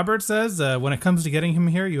it Robert says when it comes to getting him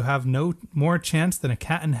here, you have no more chance than a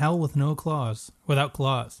cat in hell without claws. Without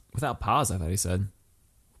pause, I thought he said.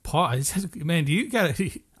 Paw. He says, man, do you got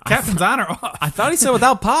captain's on or off? I thought he said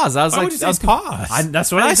without pause. I was Why like, would you say pause?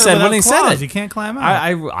 That's what Why I you say said when without he said claws? it. You can't climb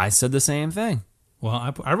out. I said the same thing.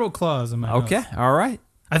 Well, I wrote claws in my Okay, notes. all right.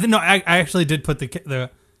 I think no, I actually did put the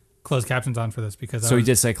closed captions on for this because So he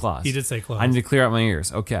did say claws. He did say claws. I need to clear out my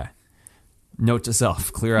ears. Okay. Note to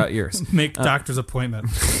self: clear out ears. Make doctor's appointment.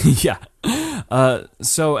 Yeah.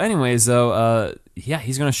 So, anyways, though,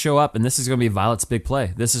 he's going to show up, and this is going to be Violet's big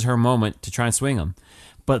play. This is her moment to try and swing him.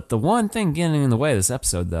 But the one thing getting in the way of this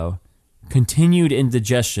episode, though, continued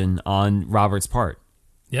indigestion on Robert's part.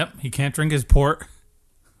 Yep, he can't drink his port.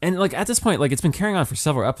 And like at this point, like it's been carrying on for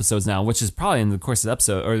several episodes now, which is probably in the course of the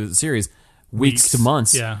episode or the series, weeks to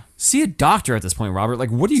months. Yeah. See a doctor at this point, Robert.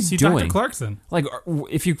 Like, what are you doing? Dr. Clarkson. Like,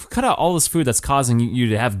 if you cut out all this food that's causing you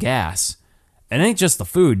to have gas, it ain't just the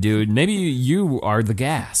food, dude. Maybe you are the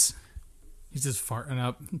gas. He's just farting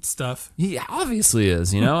up stuff. He obviously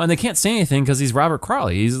is, and they can't say anything because he's Robert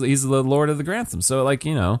Crawley. He's the Lord of the Grantham. So, like,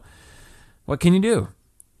 what can you do?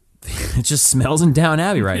 It just smells in Down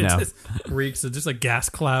Abbey right now. It just reeks of just like gas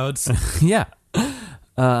clouds. Yeah.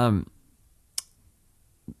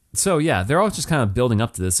 So, yeah, they're all just kind of building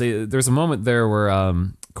up to this. There's a moment there where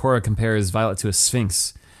Cora compares Violet to a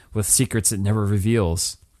sphinx with secrets it never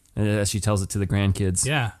reveals, as she tells it to the grandkids.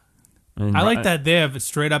 Yeah. And I like that they have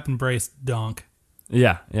straight up embraced Donk.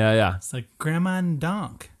 Yeah. It's like Grandma and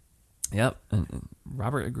Donk. Yep. And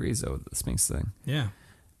Robert agrees, though, with the sphinx thing. Yeah.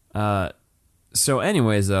 So,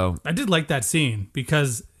 anyways, though, I did like that scene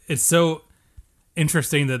because it's so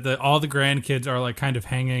interesting that all the grandkids are like kind of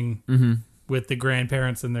hanging with the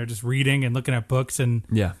grandparents and they're just reading and looking at books and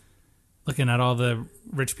yeah. looking at all the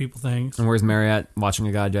rich people things. And where's Mary at? Watching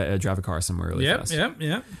a guy drive a car somewhere really fast.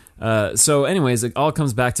 Yep. So, anyways, it all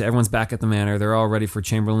comes back to everyone's back at the manor. They're all ready for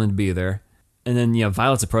Chamberlain to be there. And then,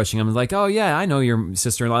 Violet's approaching him. Like, oh, yeah, I know your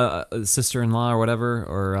sister-in-law or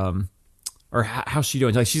whatever. Or how's she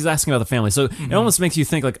doing? Like, she's asking about the family. So it almost makes you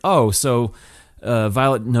think, like, oh, so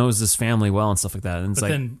Violet knows this family well and stuff like that. And it's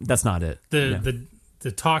But like, then that's not it.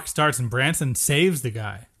 The talk starts and Branson saves the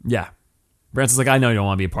guy. Yeah. Branson's like, I know you don't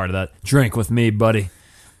want to be a part of that. Drink with me, buddy.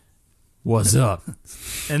 What's up?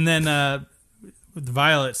 And then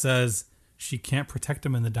Violet says she can't protect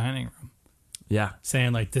him in the dining room. Yeah.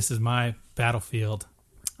 Saying, like, this is my battlefield.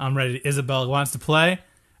 I'm ready. Isabel wants to play.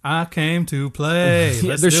 I came to play.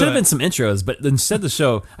 There should have been some intros, but instead the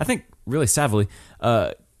show, I think really savvily,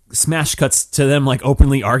 smash cuts to them like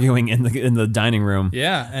openly arguing in the dining room.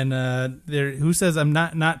 Yeah, and who says I'm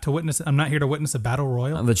not here to witness a battle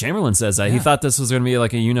royal? The Chamberlain says that he thought this was going to be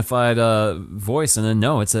like a unified voice, and then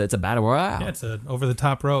no, it's a battle royale. Yeah, it's a over the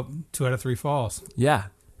top rope. 2 out of 3 falls. Yeah,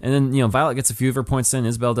 and then Violet gets a few of her points in.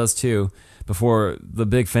 Isabel does too. Before the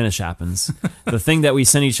big finish happens, the thing that we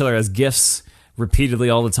send each other as gifts repeatedly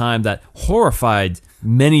all the time that horrified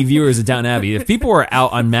many viewers of Downton Abbey. If people were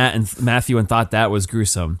out on Matt and Matthew and thought that was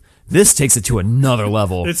gruesome, this takes it to another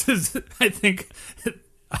level. This is, I think,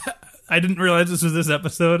 I didn't realize this was this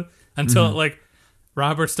episode until like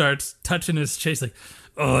Robert starts touching his chest, like,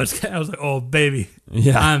 oh, I was like, oh baby,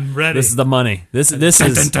 yeah, I'm ready. This is the money. This is.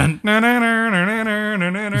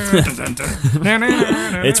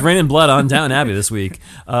 It's raining blood on Downton Abbey this week,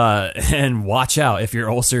 and watch out if your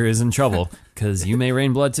ulcer is in trouble because you may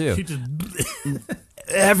rain blood too.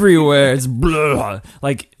 Everywhere it's blood.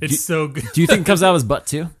 Like it's so good. Do you think it comes out of his butt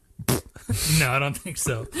too? No, I don't think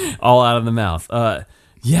so. All out of the mouth.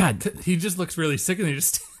 Yeah, he just looks really sick, and he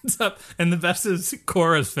just stands up. And the best is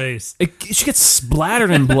Cora's face. She gets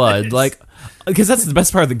splattered in blood, like because that's the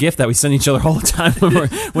best part of the gift that we send each other all the time.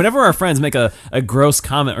 Whenever our friends make a gross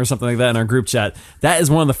comment or something like that in our group chat, that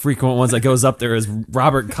is one of the frequent ones that goes up there. Is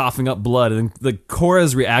Robert coughing up blood, and the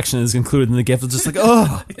Cora's reaction is included in the gift. It's just like,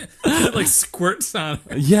 oh, it like squirts on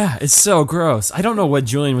her. Yeah, it's so gross. I don't know what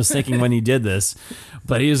Julian was thinking when he did this.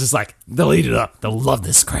 But he was just like, they'll eat it up. They'll love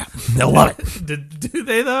this crap. They'll love it. Do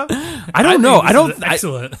they though? I don't know. I don't.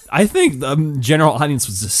 Excellent. I think the general audience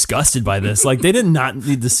was disgusted by this. Like they did not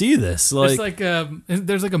need to see this. Like, it's like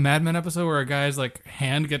there's like a Mad Men episode where a guy's like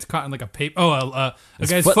hand gets caught in like a paper. A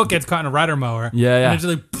guy's foot gets caught in a rider mower. Yeah. And it's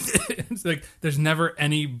like it's like there's never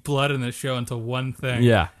any blood in this show until one thing.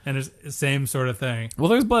 Yeah. And it's the same sort of thing. Well,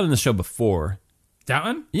 there's blood in the show before.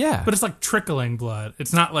 Downton? Yeah. But it's like trickling blood.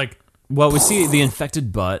 It's not like. Well, we see the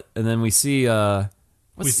infected butt, and then we see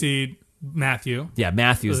see Matthew. Yeah,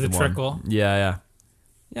 Matthew's the one. Trickle. Yeah.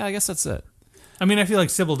 I guess that's it. I mean, I feel like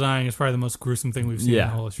Sybil dying is probably the most gruesome thing we've seen in the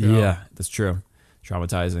whole show. Yeah, that's true.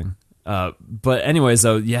 Traumatizing. But anyways,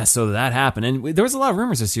 though, so that happened, and there was a lot of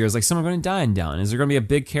rumors this year. It's like someone going to die in Downton. Is there going to be a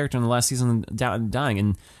big character in the last season of Downton dying?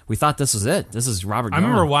 And we thought this was it. This is Robert. I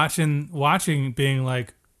remember watching, being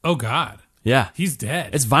like, oh God. Yeah. He's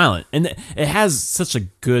dead. It's violent. And it has such a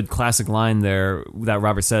good classic line there that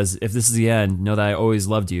Robert says, if this is the end, know that I always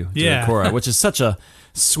loved you. To Cora, which is such a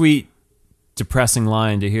sweet, depressing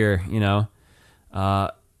line to hear,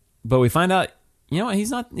 But we find out, he's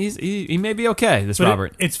not, he may be okay,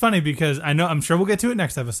 Robert. It's funny because I'm sure we'll get to it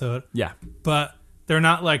next episode. Yeah. But they're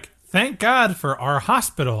not like, thank God for our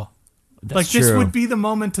hospital. That's this true. would be the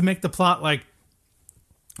moment to make the plot like,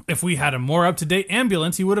 if we had a more up-to-date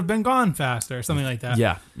ambulance, he would have been gone faster, or something like that.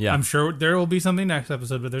 Yeah. I'm sure there will be something next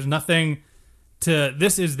episode, but there's nothing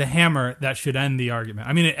this is the hammer that should end the argument.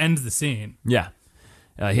 I mean, it ends the scene. Yeah.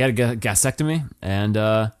 He had a gastrectomy, and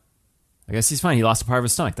I guess he's fine. He lost a part of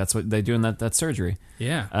his stomach. That's what they do in that surgery.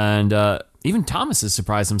 Yeah. And even Thomas is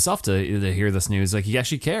surprised himself to hear this news. Like, he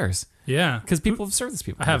actually cares. Yeah. Because people have served this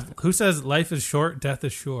people. Who says life is short, death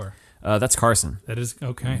is sure? That's Carson. That is,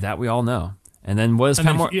 okay. That we all know. And then what is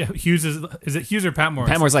Patmore? Hughes is it Hughes or Patmore?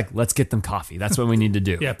 Patmore's like, let's get them coffee. That's what we need to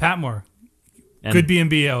do. Yeah, Patmore. Good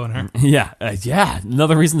B&B owner. Yeah.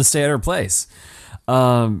 Another reason to stay at her place.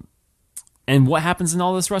 And what happens in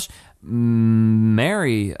all this rush?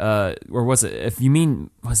 Mary, or was it? If you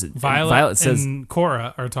mean, was it Violet says, and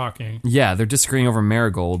Cora are talking. Yeah, they're disagreeing over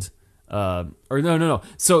Marigold. Or no.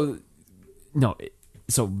 So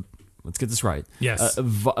let's get this right. Yes.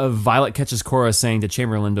 Violet catches Cora saying to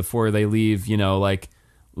Chamberlain before they leave,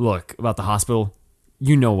 look, about the hospital,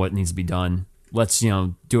 what needs to be done. let's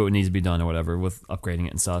do what needs to be done or whatever with upgrading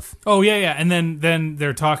it and stuff. Oh yeah. And then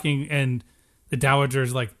they're talking, and the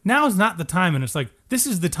Dowager's like, now is not the time, and it's like, this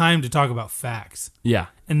is the time to talk about facts. Yeah.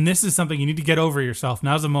 And this is something you need to get over yourself.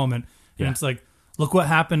 Now's the moment. And Yeah. it's like, look what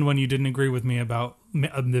happened when you didn't agree with me about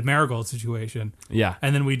the Marigold situation. Yeah.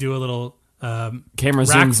 And then we do a little Camera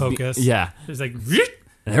rack zooms. focus. Yeah. It's like,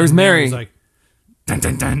 There's and Mary. Mary's like, dun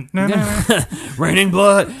dun dun. No, no, no. Raining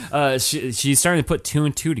blood. She's starting to put two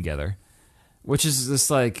and two together, which is just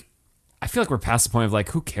like, I feel like we're past the point of like,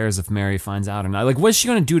 who cares if Mary finds out or not? Like, what is she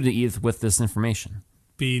going to do to Edith with this information?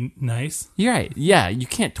 Be nice. You're right. Yeah, you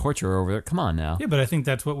can't torture her over there. Come on now. Yeah, but I think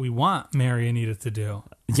that's what we want Mary and Edith to do.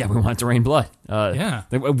 Yeah, we want it to rain blood. Yeah.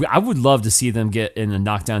 I would love to see them get in a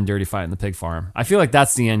knockdown dirty fight in the pig farm. I feel like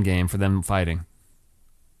that's the end game for them fighting.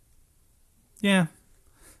 Yeah.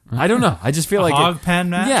 I don't know. I just feel like Hog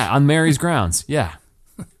pen match? Yeah, on Mary's grounds. Yeah.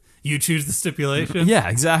 You choose the stipulation. Yeah,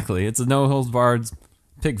 exactly. It's a no holds barred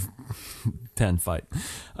pig pen fight.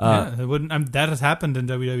 Yeah, it wouldn't. That has happened in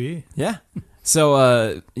WWE. Yeah.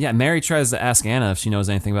 So, Mary tries to ask Anna if she knows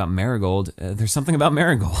anything about Marigold. There's something about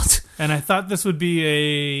Marigold. And I thought this would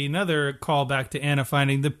be another callback to Anna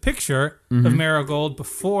finding the picture of Marigold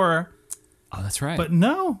before, Oh, that's right. but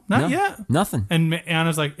no, not yet. Nothing. And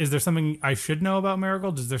Anna's like, is there something I should know about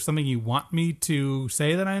Marigold? Is there something you want me to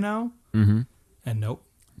say that I know? Mm-hmm. And nope.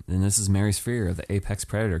 And this is Mary's fear of the apex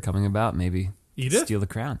predator coming about. Maybe Edith? steal the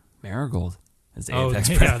crown. Marigold is the Oh, apex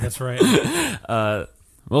yeah, predator. that's right.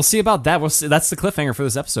 We'll see about that. We'll see. That's the cliffhanger for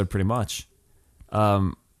this episode, pretty much.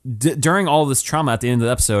 During all this trauma at the end of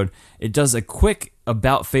the episode, it does a quick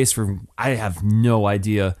about face for, I have no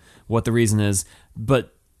idea what the reason is,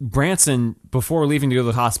 but Branson, before leaving to go to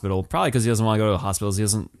the hospital, probably because he doesn't want to go to the hospitals, he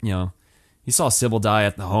doesn't, he saw Sybil die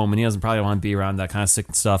at the home, and he doesn't probably want to be around that kind of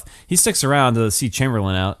sick stuff. He sticks around to see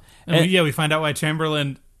Chamberlain out. And we find out why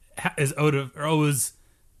Chamberlain owes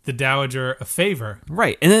the Dowager a favor.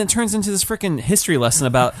 Right, and then it turns into this freaking history lesson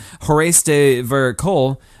about Horace de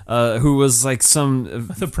Vercole, who was like some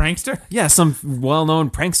The prankster? some well-known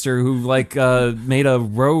prankster who made a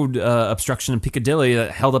road obstruction in Piccadilly that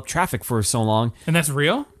held up traffic for so long. And that's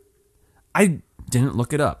real? I didn't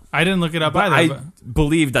look it up. I didn't look it up either. I but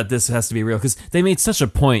believe that this has to be real because they made such a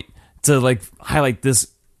point to highlight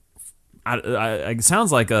this. It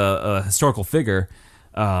sounds like a historical figure.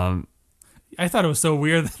 I thought it was so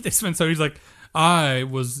weird that they spent so. He's like, I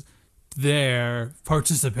was there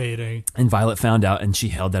participating. And Violet found out, and she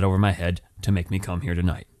held that over my head to make me come here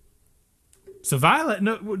tonight. So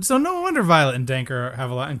no wonder Violet and Danker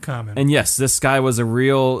have a lot in common. And yes, this guy was a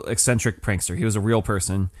real eccentric prankster. He was a real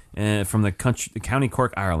person from the County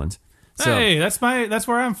Cork, Ireland. So, hey, that's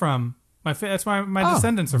where I'm from. That's where my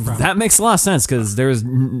descendants are from. That makes a lot of sense because there's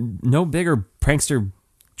no bigger prankster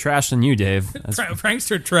trash than you, Dave.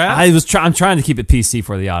 Prankster trash. I'm trying to keep it PC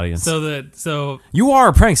for the audience. So You are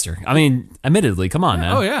a prankster. I mean, admittedly, come on,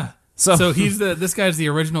 man. oh yeah. So he's this guy's the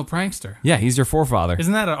original prankster. Yeah, he's your forefather.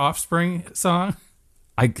 Isn't that an Offspring song?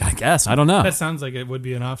 I guess. I don't know. That sounds like it would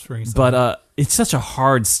be an Offspring song. But it's such a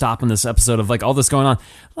hard stop in this episode of all this going on.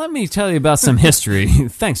 Let me tell you about some history.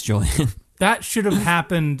 Thanks, Julian. That should have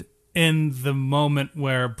happened in the moment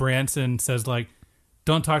where Branson says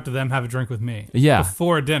don't talk to them, have a drink with me. Yeah.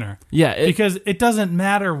 Before dinner. Yeah. Because it doesn't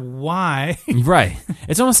matter why. Right.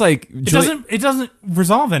 It's almost like It doesn't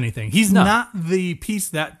resolve anything. He's not the piece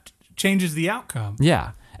that changes the outcome.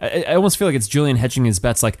 Yeah. I almost feel like it's Julian hedging his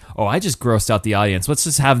bets I just grossed out the audience. Let's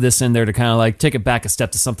just have this in there to kind of take it back a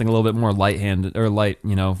step to something a little bit more light-handed or light,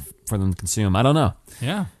 for them to consume. I don't know.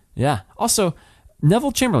 Yeah. Yeah. Also,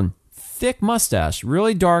 Neville Chamberlain, thick mustache,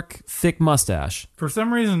 really dark, thick mustache. For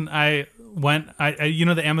some reason, I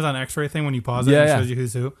the Amazon X-ray thing when you pause it Yeah, and it yeah. shows you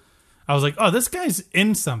who's who. I was like, oh, this guy's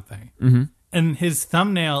in something. Mm-hmm. And his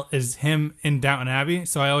thumbnail is him in Downton Abbey,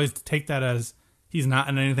 so I always take that as he's not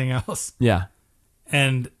in anything else. Yeah.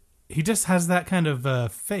 And he just has that kind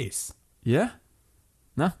of face. Yeah.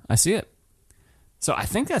 No, I see it. So I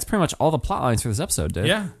think that's pretty much all the plot lines for this episode, Dave.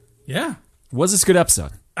 Yeah. Yeah. Was this a good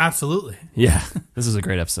episode? Absolutely. Yeah. This is a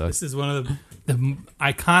great episode. This is one of the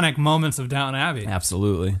iconic moments of Downton Abbey.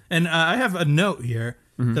 Absolutely. And I have a note here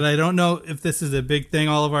that I don't know if this is a big thing.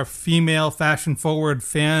 All of our female fashion-forward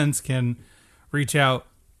fans can reach out.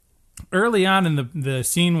 Early on in the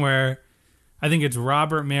scene where I think it's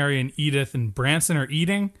Robert, Mary, and Edith and Branson are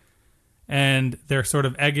eating, and they're sort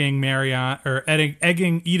of egging Mary on, or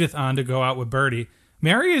egging Edith on to go out with Bertie.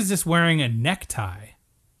 Mary is just wearing a necktie.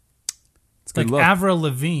 It's a good Like look. Avril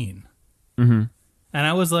Lavigne. Mm-hmm. And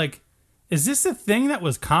I was like, is this a thing that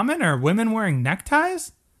was common? Are women wearing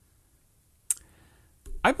neckties?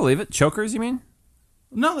 I believe it. Chokers, you mean?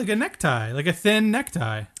 No, like a necktie, like a thin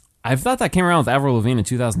necktie. I thought that came around with Avril Lavigne in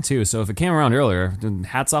 2002. So if it came around earlier, then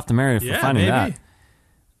hats off to Mary for finding maybe.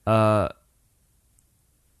 that.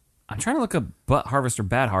 I'm trying to look up Butt Harvest or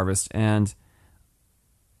Bad Harvest, and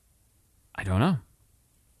I don't know.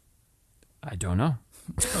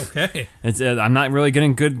 Okay. It's I'm not really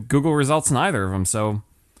getting good Google results in either of them, so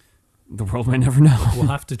the world may never know. We'll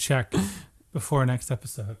have to check before next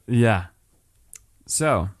episode. Yeah.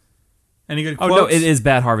 So. Any good Oh, quotes? no, it is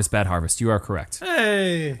Bad Harvest, Bad Harvest. You are correct.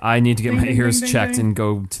 Hey. I need to get Ding, my ding, ears ding, ding, checked ding. and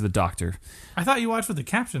go to the doctor. I thought you watched with the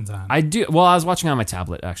captions on. I do. Well, I was watching on my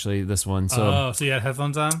tablet, actually, this one. So, So you had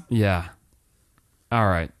headphones on? yeah. All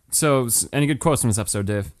right. So, any good quotes from this episode,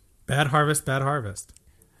 Dave? Bad harvest, bad harvest.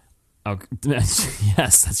 Oh,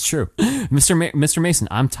 yes, that's true. Mr. Mason,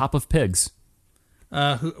 I'm top of pigs.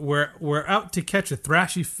 We're out to catch a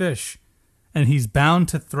thrashy fish, and he's bound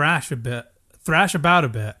to thrash about a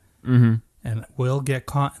bit, and will get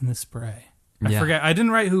caught in the spray. I forget. I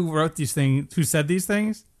didn't write who wrote these things, who said these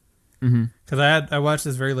things, because I watched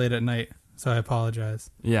this very late at night, so I apologize.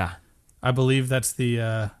 Yeah. I believe that's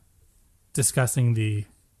the discussing the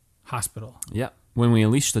hospital. Yep. When we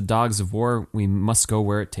unleash the dogs of war, we must go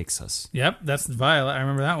where it takes us. Yep, that's Violet. I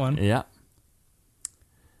remember that one. Yeah.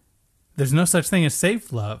 There's no such thing as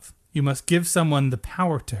safe love. You must give someone the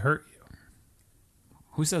power to hurt you.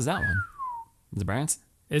 Who says that one? Is it Branson?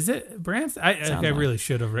 Is it Branson? I Sounds really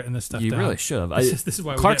should have written this stuff You down. really should have. This is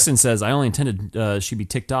why we Clarkson says, I only intended she'd be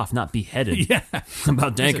ticked off, not beheaded. Yeah.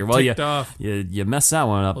 About Danker. Said Well, ticked off. you messed that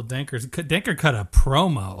one up. Well, Danker cut a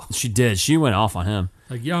promo. She did. She went off on him.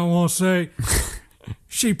 Like, y'all want to say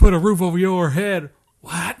she put a roof over your head?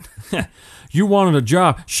 What? You wanted a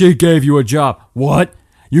job. She gave you a job. What?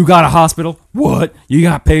 You got a hospital? What? You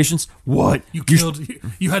got patients? What? You killed.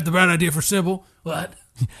 You had the bad idea for Sybil? What?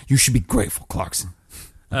 You should be grateful, Clarkson.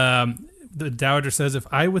 The Dowager says, if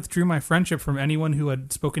I withdrew my friendship from anyone who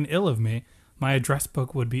had spoken ill of me, my address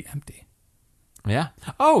book would be empty. Yeah.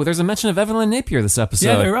 Oh, there's a mention of Evelyn Napier this episode.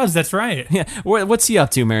 Yeah, there was. That's right. Yeah. What's he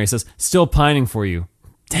up to, Mary says? Still pining for you.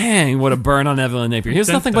 Dang, what a burn on Evelyn Napier. He was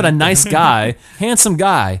nothing but a nice guy, handsome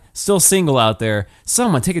guy, still single out there.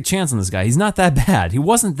 Someone take a chance on this guy. He's not that bad. He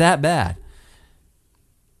wasn't that bad.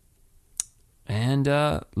 And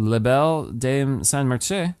La Belle Dame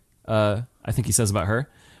Saint-Marche, I think he says about her,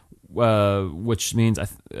 which means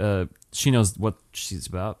she knows what she's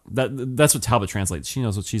about. That's what Talbot translates. She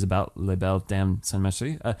knows what she's about. La Belle Dame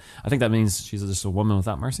Saint-Marche. I think that means she's just a woman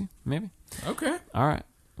without mercy, maybe. Okay. All right.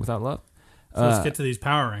 Without love. So let's get to these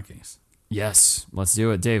power rankings. Yes, let's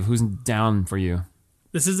do it. Dave, who's down for you?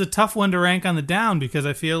 This is a tough one to rank on the down because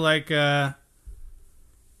I feel like I'm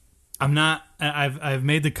not. I've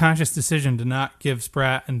made the conscious decision to not give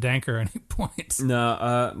Spratt and Danker any points.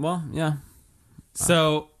 No, well, yeah.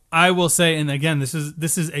 So I will say, and again, this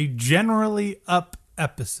is a generally up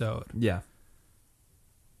episode. Yeah.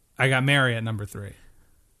 I got Mary at number 3.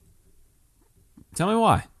 Tell me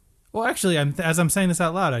why. Well, actually, as I'm saying this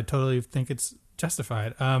out loud, I totally think it's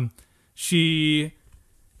justified. She's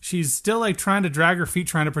still like trying to drag her feet,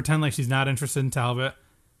 trying to pretend like she's not interested in Talbot,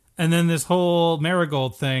 and then this whole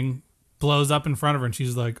Marigold thing blows up in front of her, and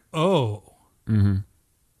she's like, "Oh," and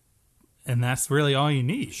that's really all you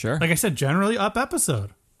need. Sure. Like I said, generally up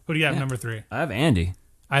episode. Who do you have number 3? I have Andy.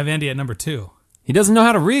 I have Andy at number 2. He doesn't know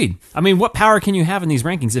how to read. I mean, what power can you have in these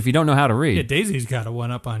rankings if you don't know how to Yeah, read? Daisy's got a one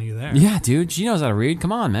up on you there. Yeah, dude, she knows how to read.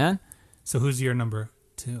 Come on, man. So who's your number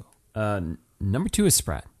 2? Number 2 is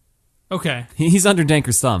Spratt. Okay. He's under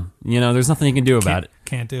Danker's thumb. You know, there's nothing he can do about it.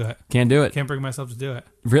 Can't do it. Can't do it. Can't bring myself to do it.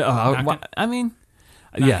 I mean,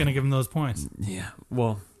 Not yeah, gonna give him those points. yeah.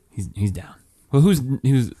 Well, he's down. Well,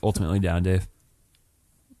 who's ultimately down, Dave?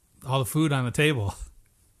 All the food on the table.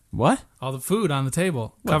 What? All the food on the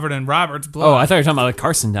table, covered in Robert's blood. Oh, I thought you were talking about like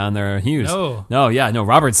Carson down there, Hughes. No. No,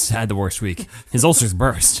 Roberts had the worst week. His ulcers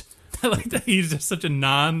burst. I like that he's just such a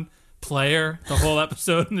non-player the whole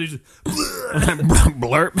episode, and he's just,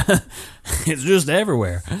 Blurp. It's just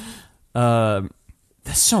everywhere.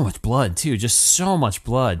 There's so much blood too, just so much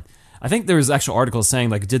blood. I think there was actual articles saying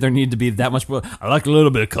like, did there need to be that much blood? I like a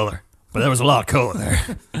little bit of color, but there was a lot of color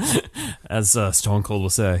there, as Stone Cold will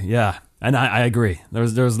say. Yeah, and I agree. There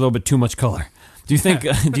was a little bit too much color. Do you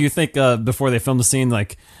think? Before they filmed the scene,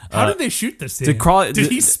 like how did they shoot this scene? Did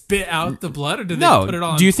he spit out the blood, or did they put it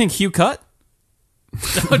on? Do you think Hugh cut?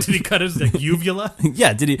 No, did he cut his like, uvula?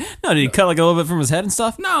 Yeah, did he? No, did he cut like a little bit from his head and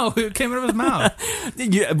stuff? No, it came out of his mouth.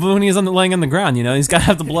 When he was laying on the ground, you know, he's got to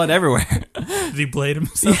have the blood everywhere. Did he blade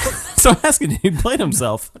himself? So I'm asking, did he blade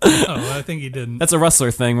himself? Oh, I think he didn't. That's a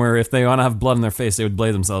wrestler thing where if they want to have blood in their face, they would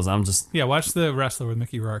blade themselves. Yeah, watch The Wrestler with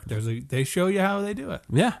Mickey Rourke. They show you how they do it.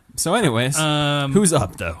 Yeah. So anyways, who's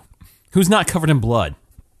up, though? Who's not covered in blood?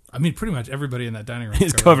 I mean, pretty much everybody in that dining room.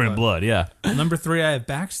 He's covered in blood. Yeah. Number 3, I have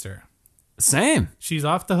Baxter. Same. She's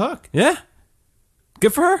off the hook. Yeah.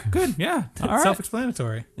 Good for her. Good, yeah. All right.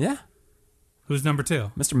 Self-explanatory. Yeah. Who's number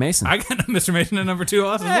 2? Mr. Mason. I got Mr. Mason at number 2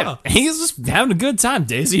 also as well. He's just having a good time.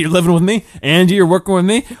 Daisy, you're living with me. Andy, you're working with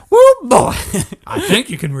me. Woo, boy. I think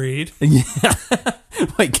you can read. Yeah.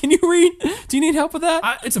 Wait, can you read? Do you need help with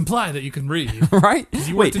that? It's implied that you can read. Right?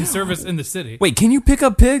 You worked in service in the city. Wait, can you pick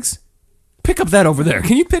up pigs? Pick up that over there.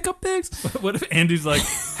 Can you pick up pigs? What if Andy's like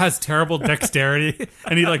has terrible dexterity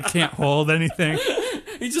and he like can't hold anything?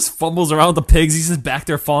 He just fumbles around with the pigs. He's just back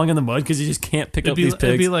there falling in the mud because he just can't pick up these pigs.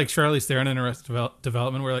 It'd be like Charlize Theron in Arrested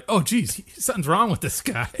Development, where like, oh geez, something's wrong with this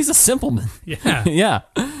guy. He's a simpleton. Yeah, Yeah.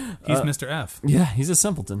 he's Mr. F. Yeah, he's a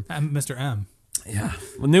simpleton. I'm Mr. M. Yeah.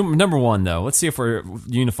 Well, number 1, though. Let's see if we're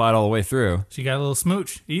unified all the way through. She got a little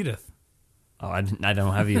smooch, Edith. Oh, I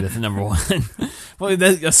don't have Edith at number 1. Well,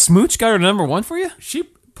 a smooch got her number 1 for you? She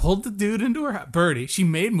pulled the dude into her Birdie. She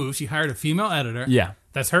made moves. She hired a female editor. Yeah.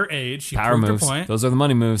 That's her age. She Power proved moves. her point. Those are the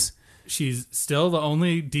money moves. She's still the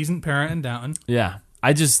only decent parent in Downton. Yeah.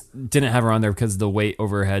 I just didn't have her on there because of the weight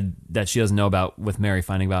over her head that she doesn't know about with Mary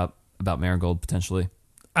finding out about Marigold potentially.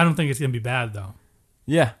 I don't think it's gonna be bad though.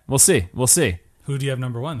 Yeah, we'll see. We'll see. Who do you have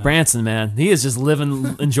number 1 then? Branson, man, he is just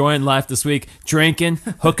living, enjoying life this week, drinking,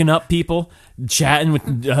 hooking up people, chatting with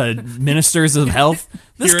ministers of health.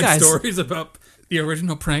 This Hearing guy's stories about the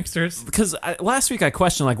original pranksters. because last week I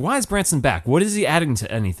questioned like, why is Branson back? What is he adding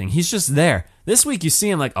to anything? He's just there. This week you see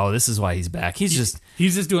him like, oh, this is why he's back. He's just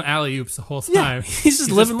doing alley oops the whole yeah, time. he's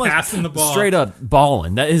just living like passing the ball straight up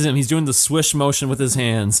balling. That is him. He's doing the swish motion with his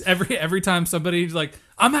hands. Every time somebody's like,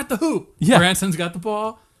 I'm at the hoop. Yeah. Branson's got the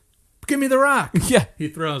ball. Give me the rock. Yeah. He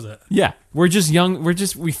throws it. Yeah, we're just young.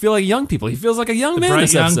 We feel like young people. He feels like a young man in bright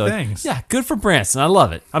this young episode. things. Yeah, good for Branson. I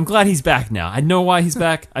love it. I'm glad he's back now. I know why he's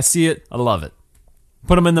back. I see it. I love it.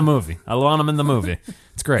 Put him in the movie. I want him in the movie.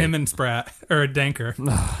 It's great. Him and Spratt or Danker.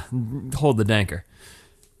 Hold the danker.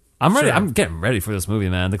 I'm ready. Sure. I'm getting ready for this movie,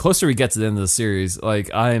 man. The closer we get to the end of the series, like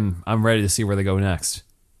I'm ready to see where they go next.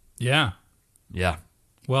 Yeah. Yeah.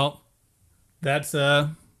 Well, that's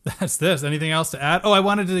this. Anything else to add? Oh, I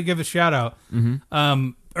wanted to give a shout out.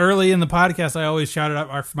 Early in the podcast, I always shouted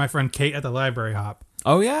out my friend Kate at the Library Hop.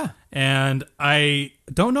 Oh yeah. And I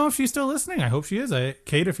don't know if she's still listening. I hope she is.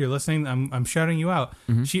 Kate, if you're listening, I'm shouting you out.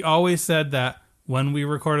 She always said that when we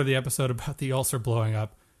recorded the episode about the ulcer blowing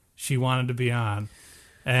up, she wanted to be on.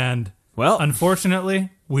 And Well, unfortunately,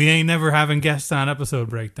 we ain't never having guests on episode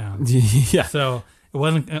breakdowns. yeah. So it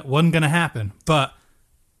wasn't gonna happen. But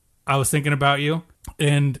I was thinking about you,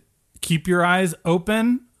 and keep your eyes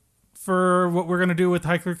open for what we're gonna do with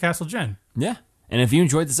Highclere Castle Gin. Yeah. And if you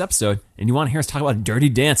enjoyed this episode and you want to hear us talk about Dirty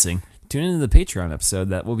Dancing, tune into the Patreon episode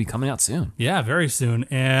that will be coming out soon. Yeah, very soon.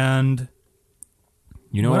 And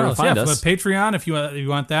You know where to find us. But Patreon, if you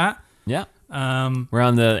want that. Yeah. We're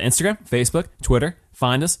on the Instagram, Facebook, Twitter.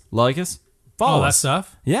 Find us, like us, follow All that us.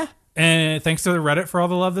 stuff. Yeah. And thanks to the Reddit for all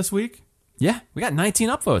the love this week. Yeah. We got 19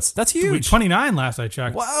 upvotes. That's huge. 29 last I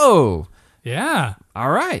checked. Whoa. Yeah. All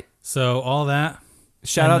right. So all that.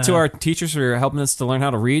 Shout out to our teachers for helping us to learn how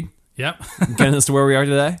to read, Yep. getting us to where we are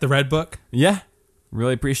today. The Red Book. Yeah.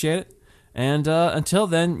 Really appreciate it. And until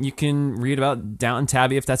then, you can read about Downton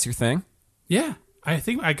Tabby if that's your thing. Yeah. I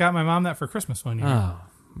think I got my mom that for Christmas one year. Oh.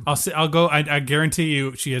 I'll go. I guarantee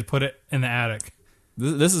you she had put it in the attic.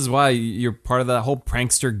 This is why you're part of that whole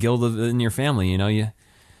prankster guild in your family. You know, you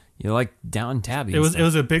like Downton Tabby. It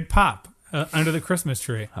was a big pop under the Christmas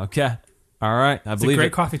tree. Okay. All right. I It's a believe great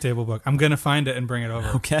it. coffee table book. I'm gonna find it and bring it over.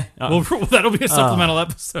 Okay. That'll be a supplemental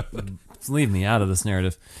episode. Leave me out of this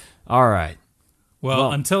narrative. All right.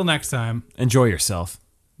 Well, until next time. Enjoy yourself.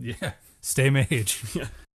 Yeah. Stay mage.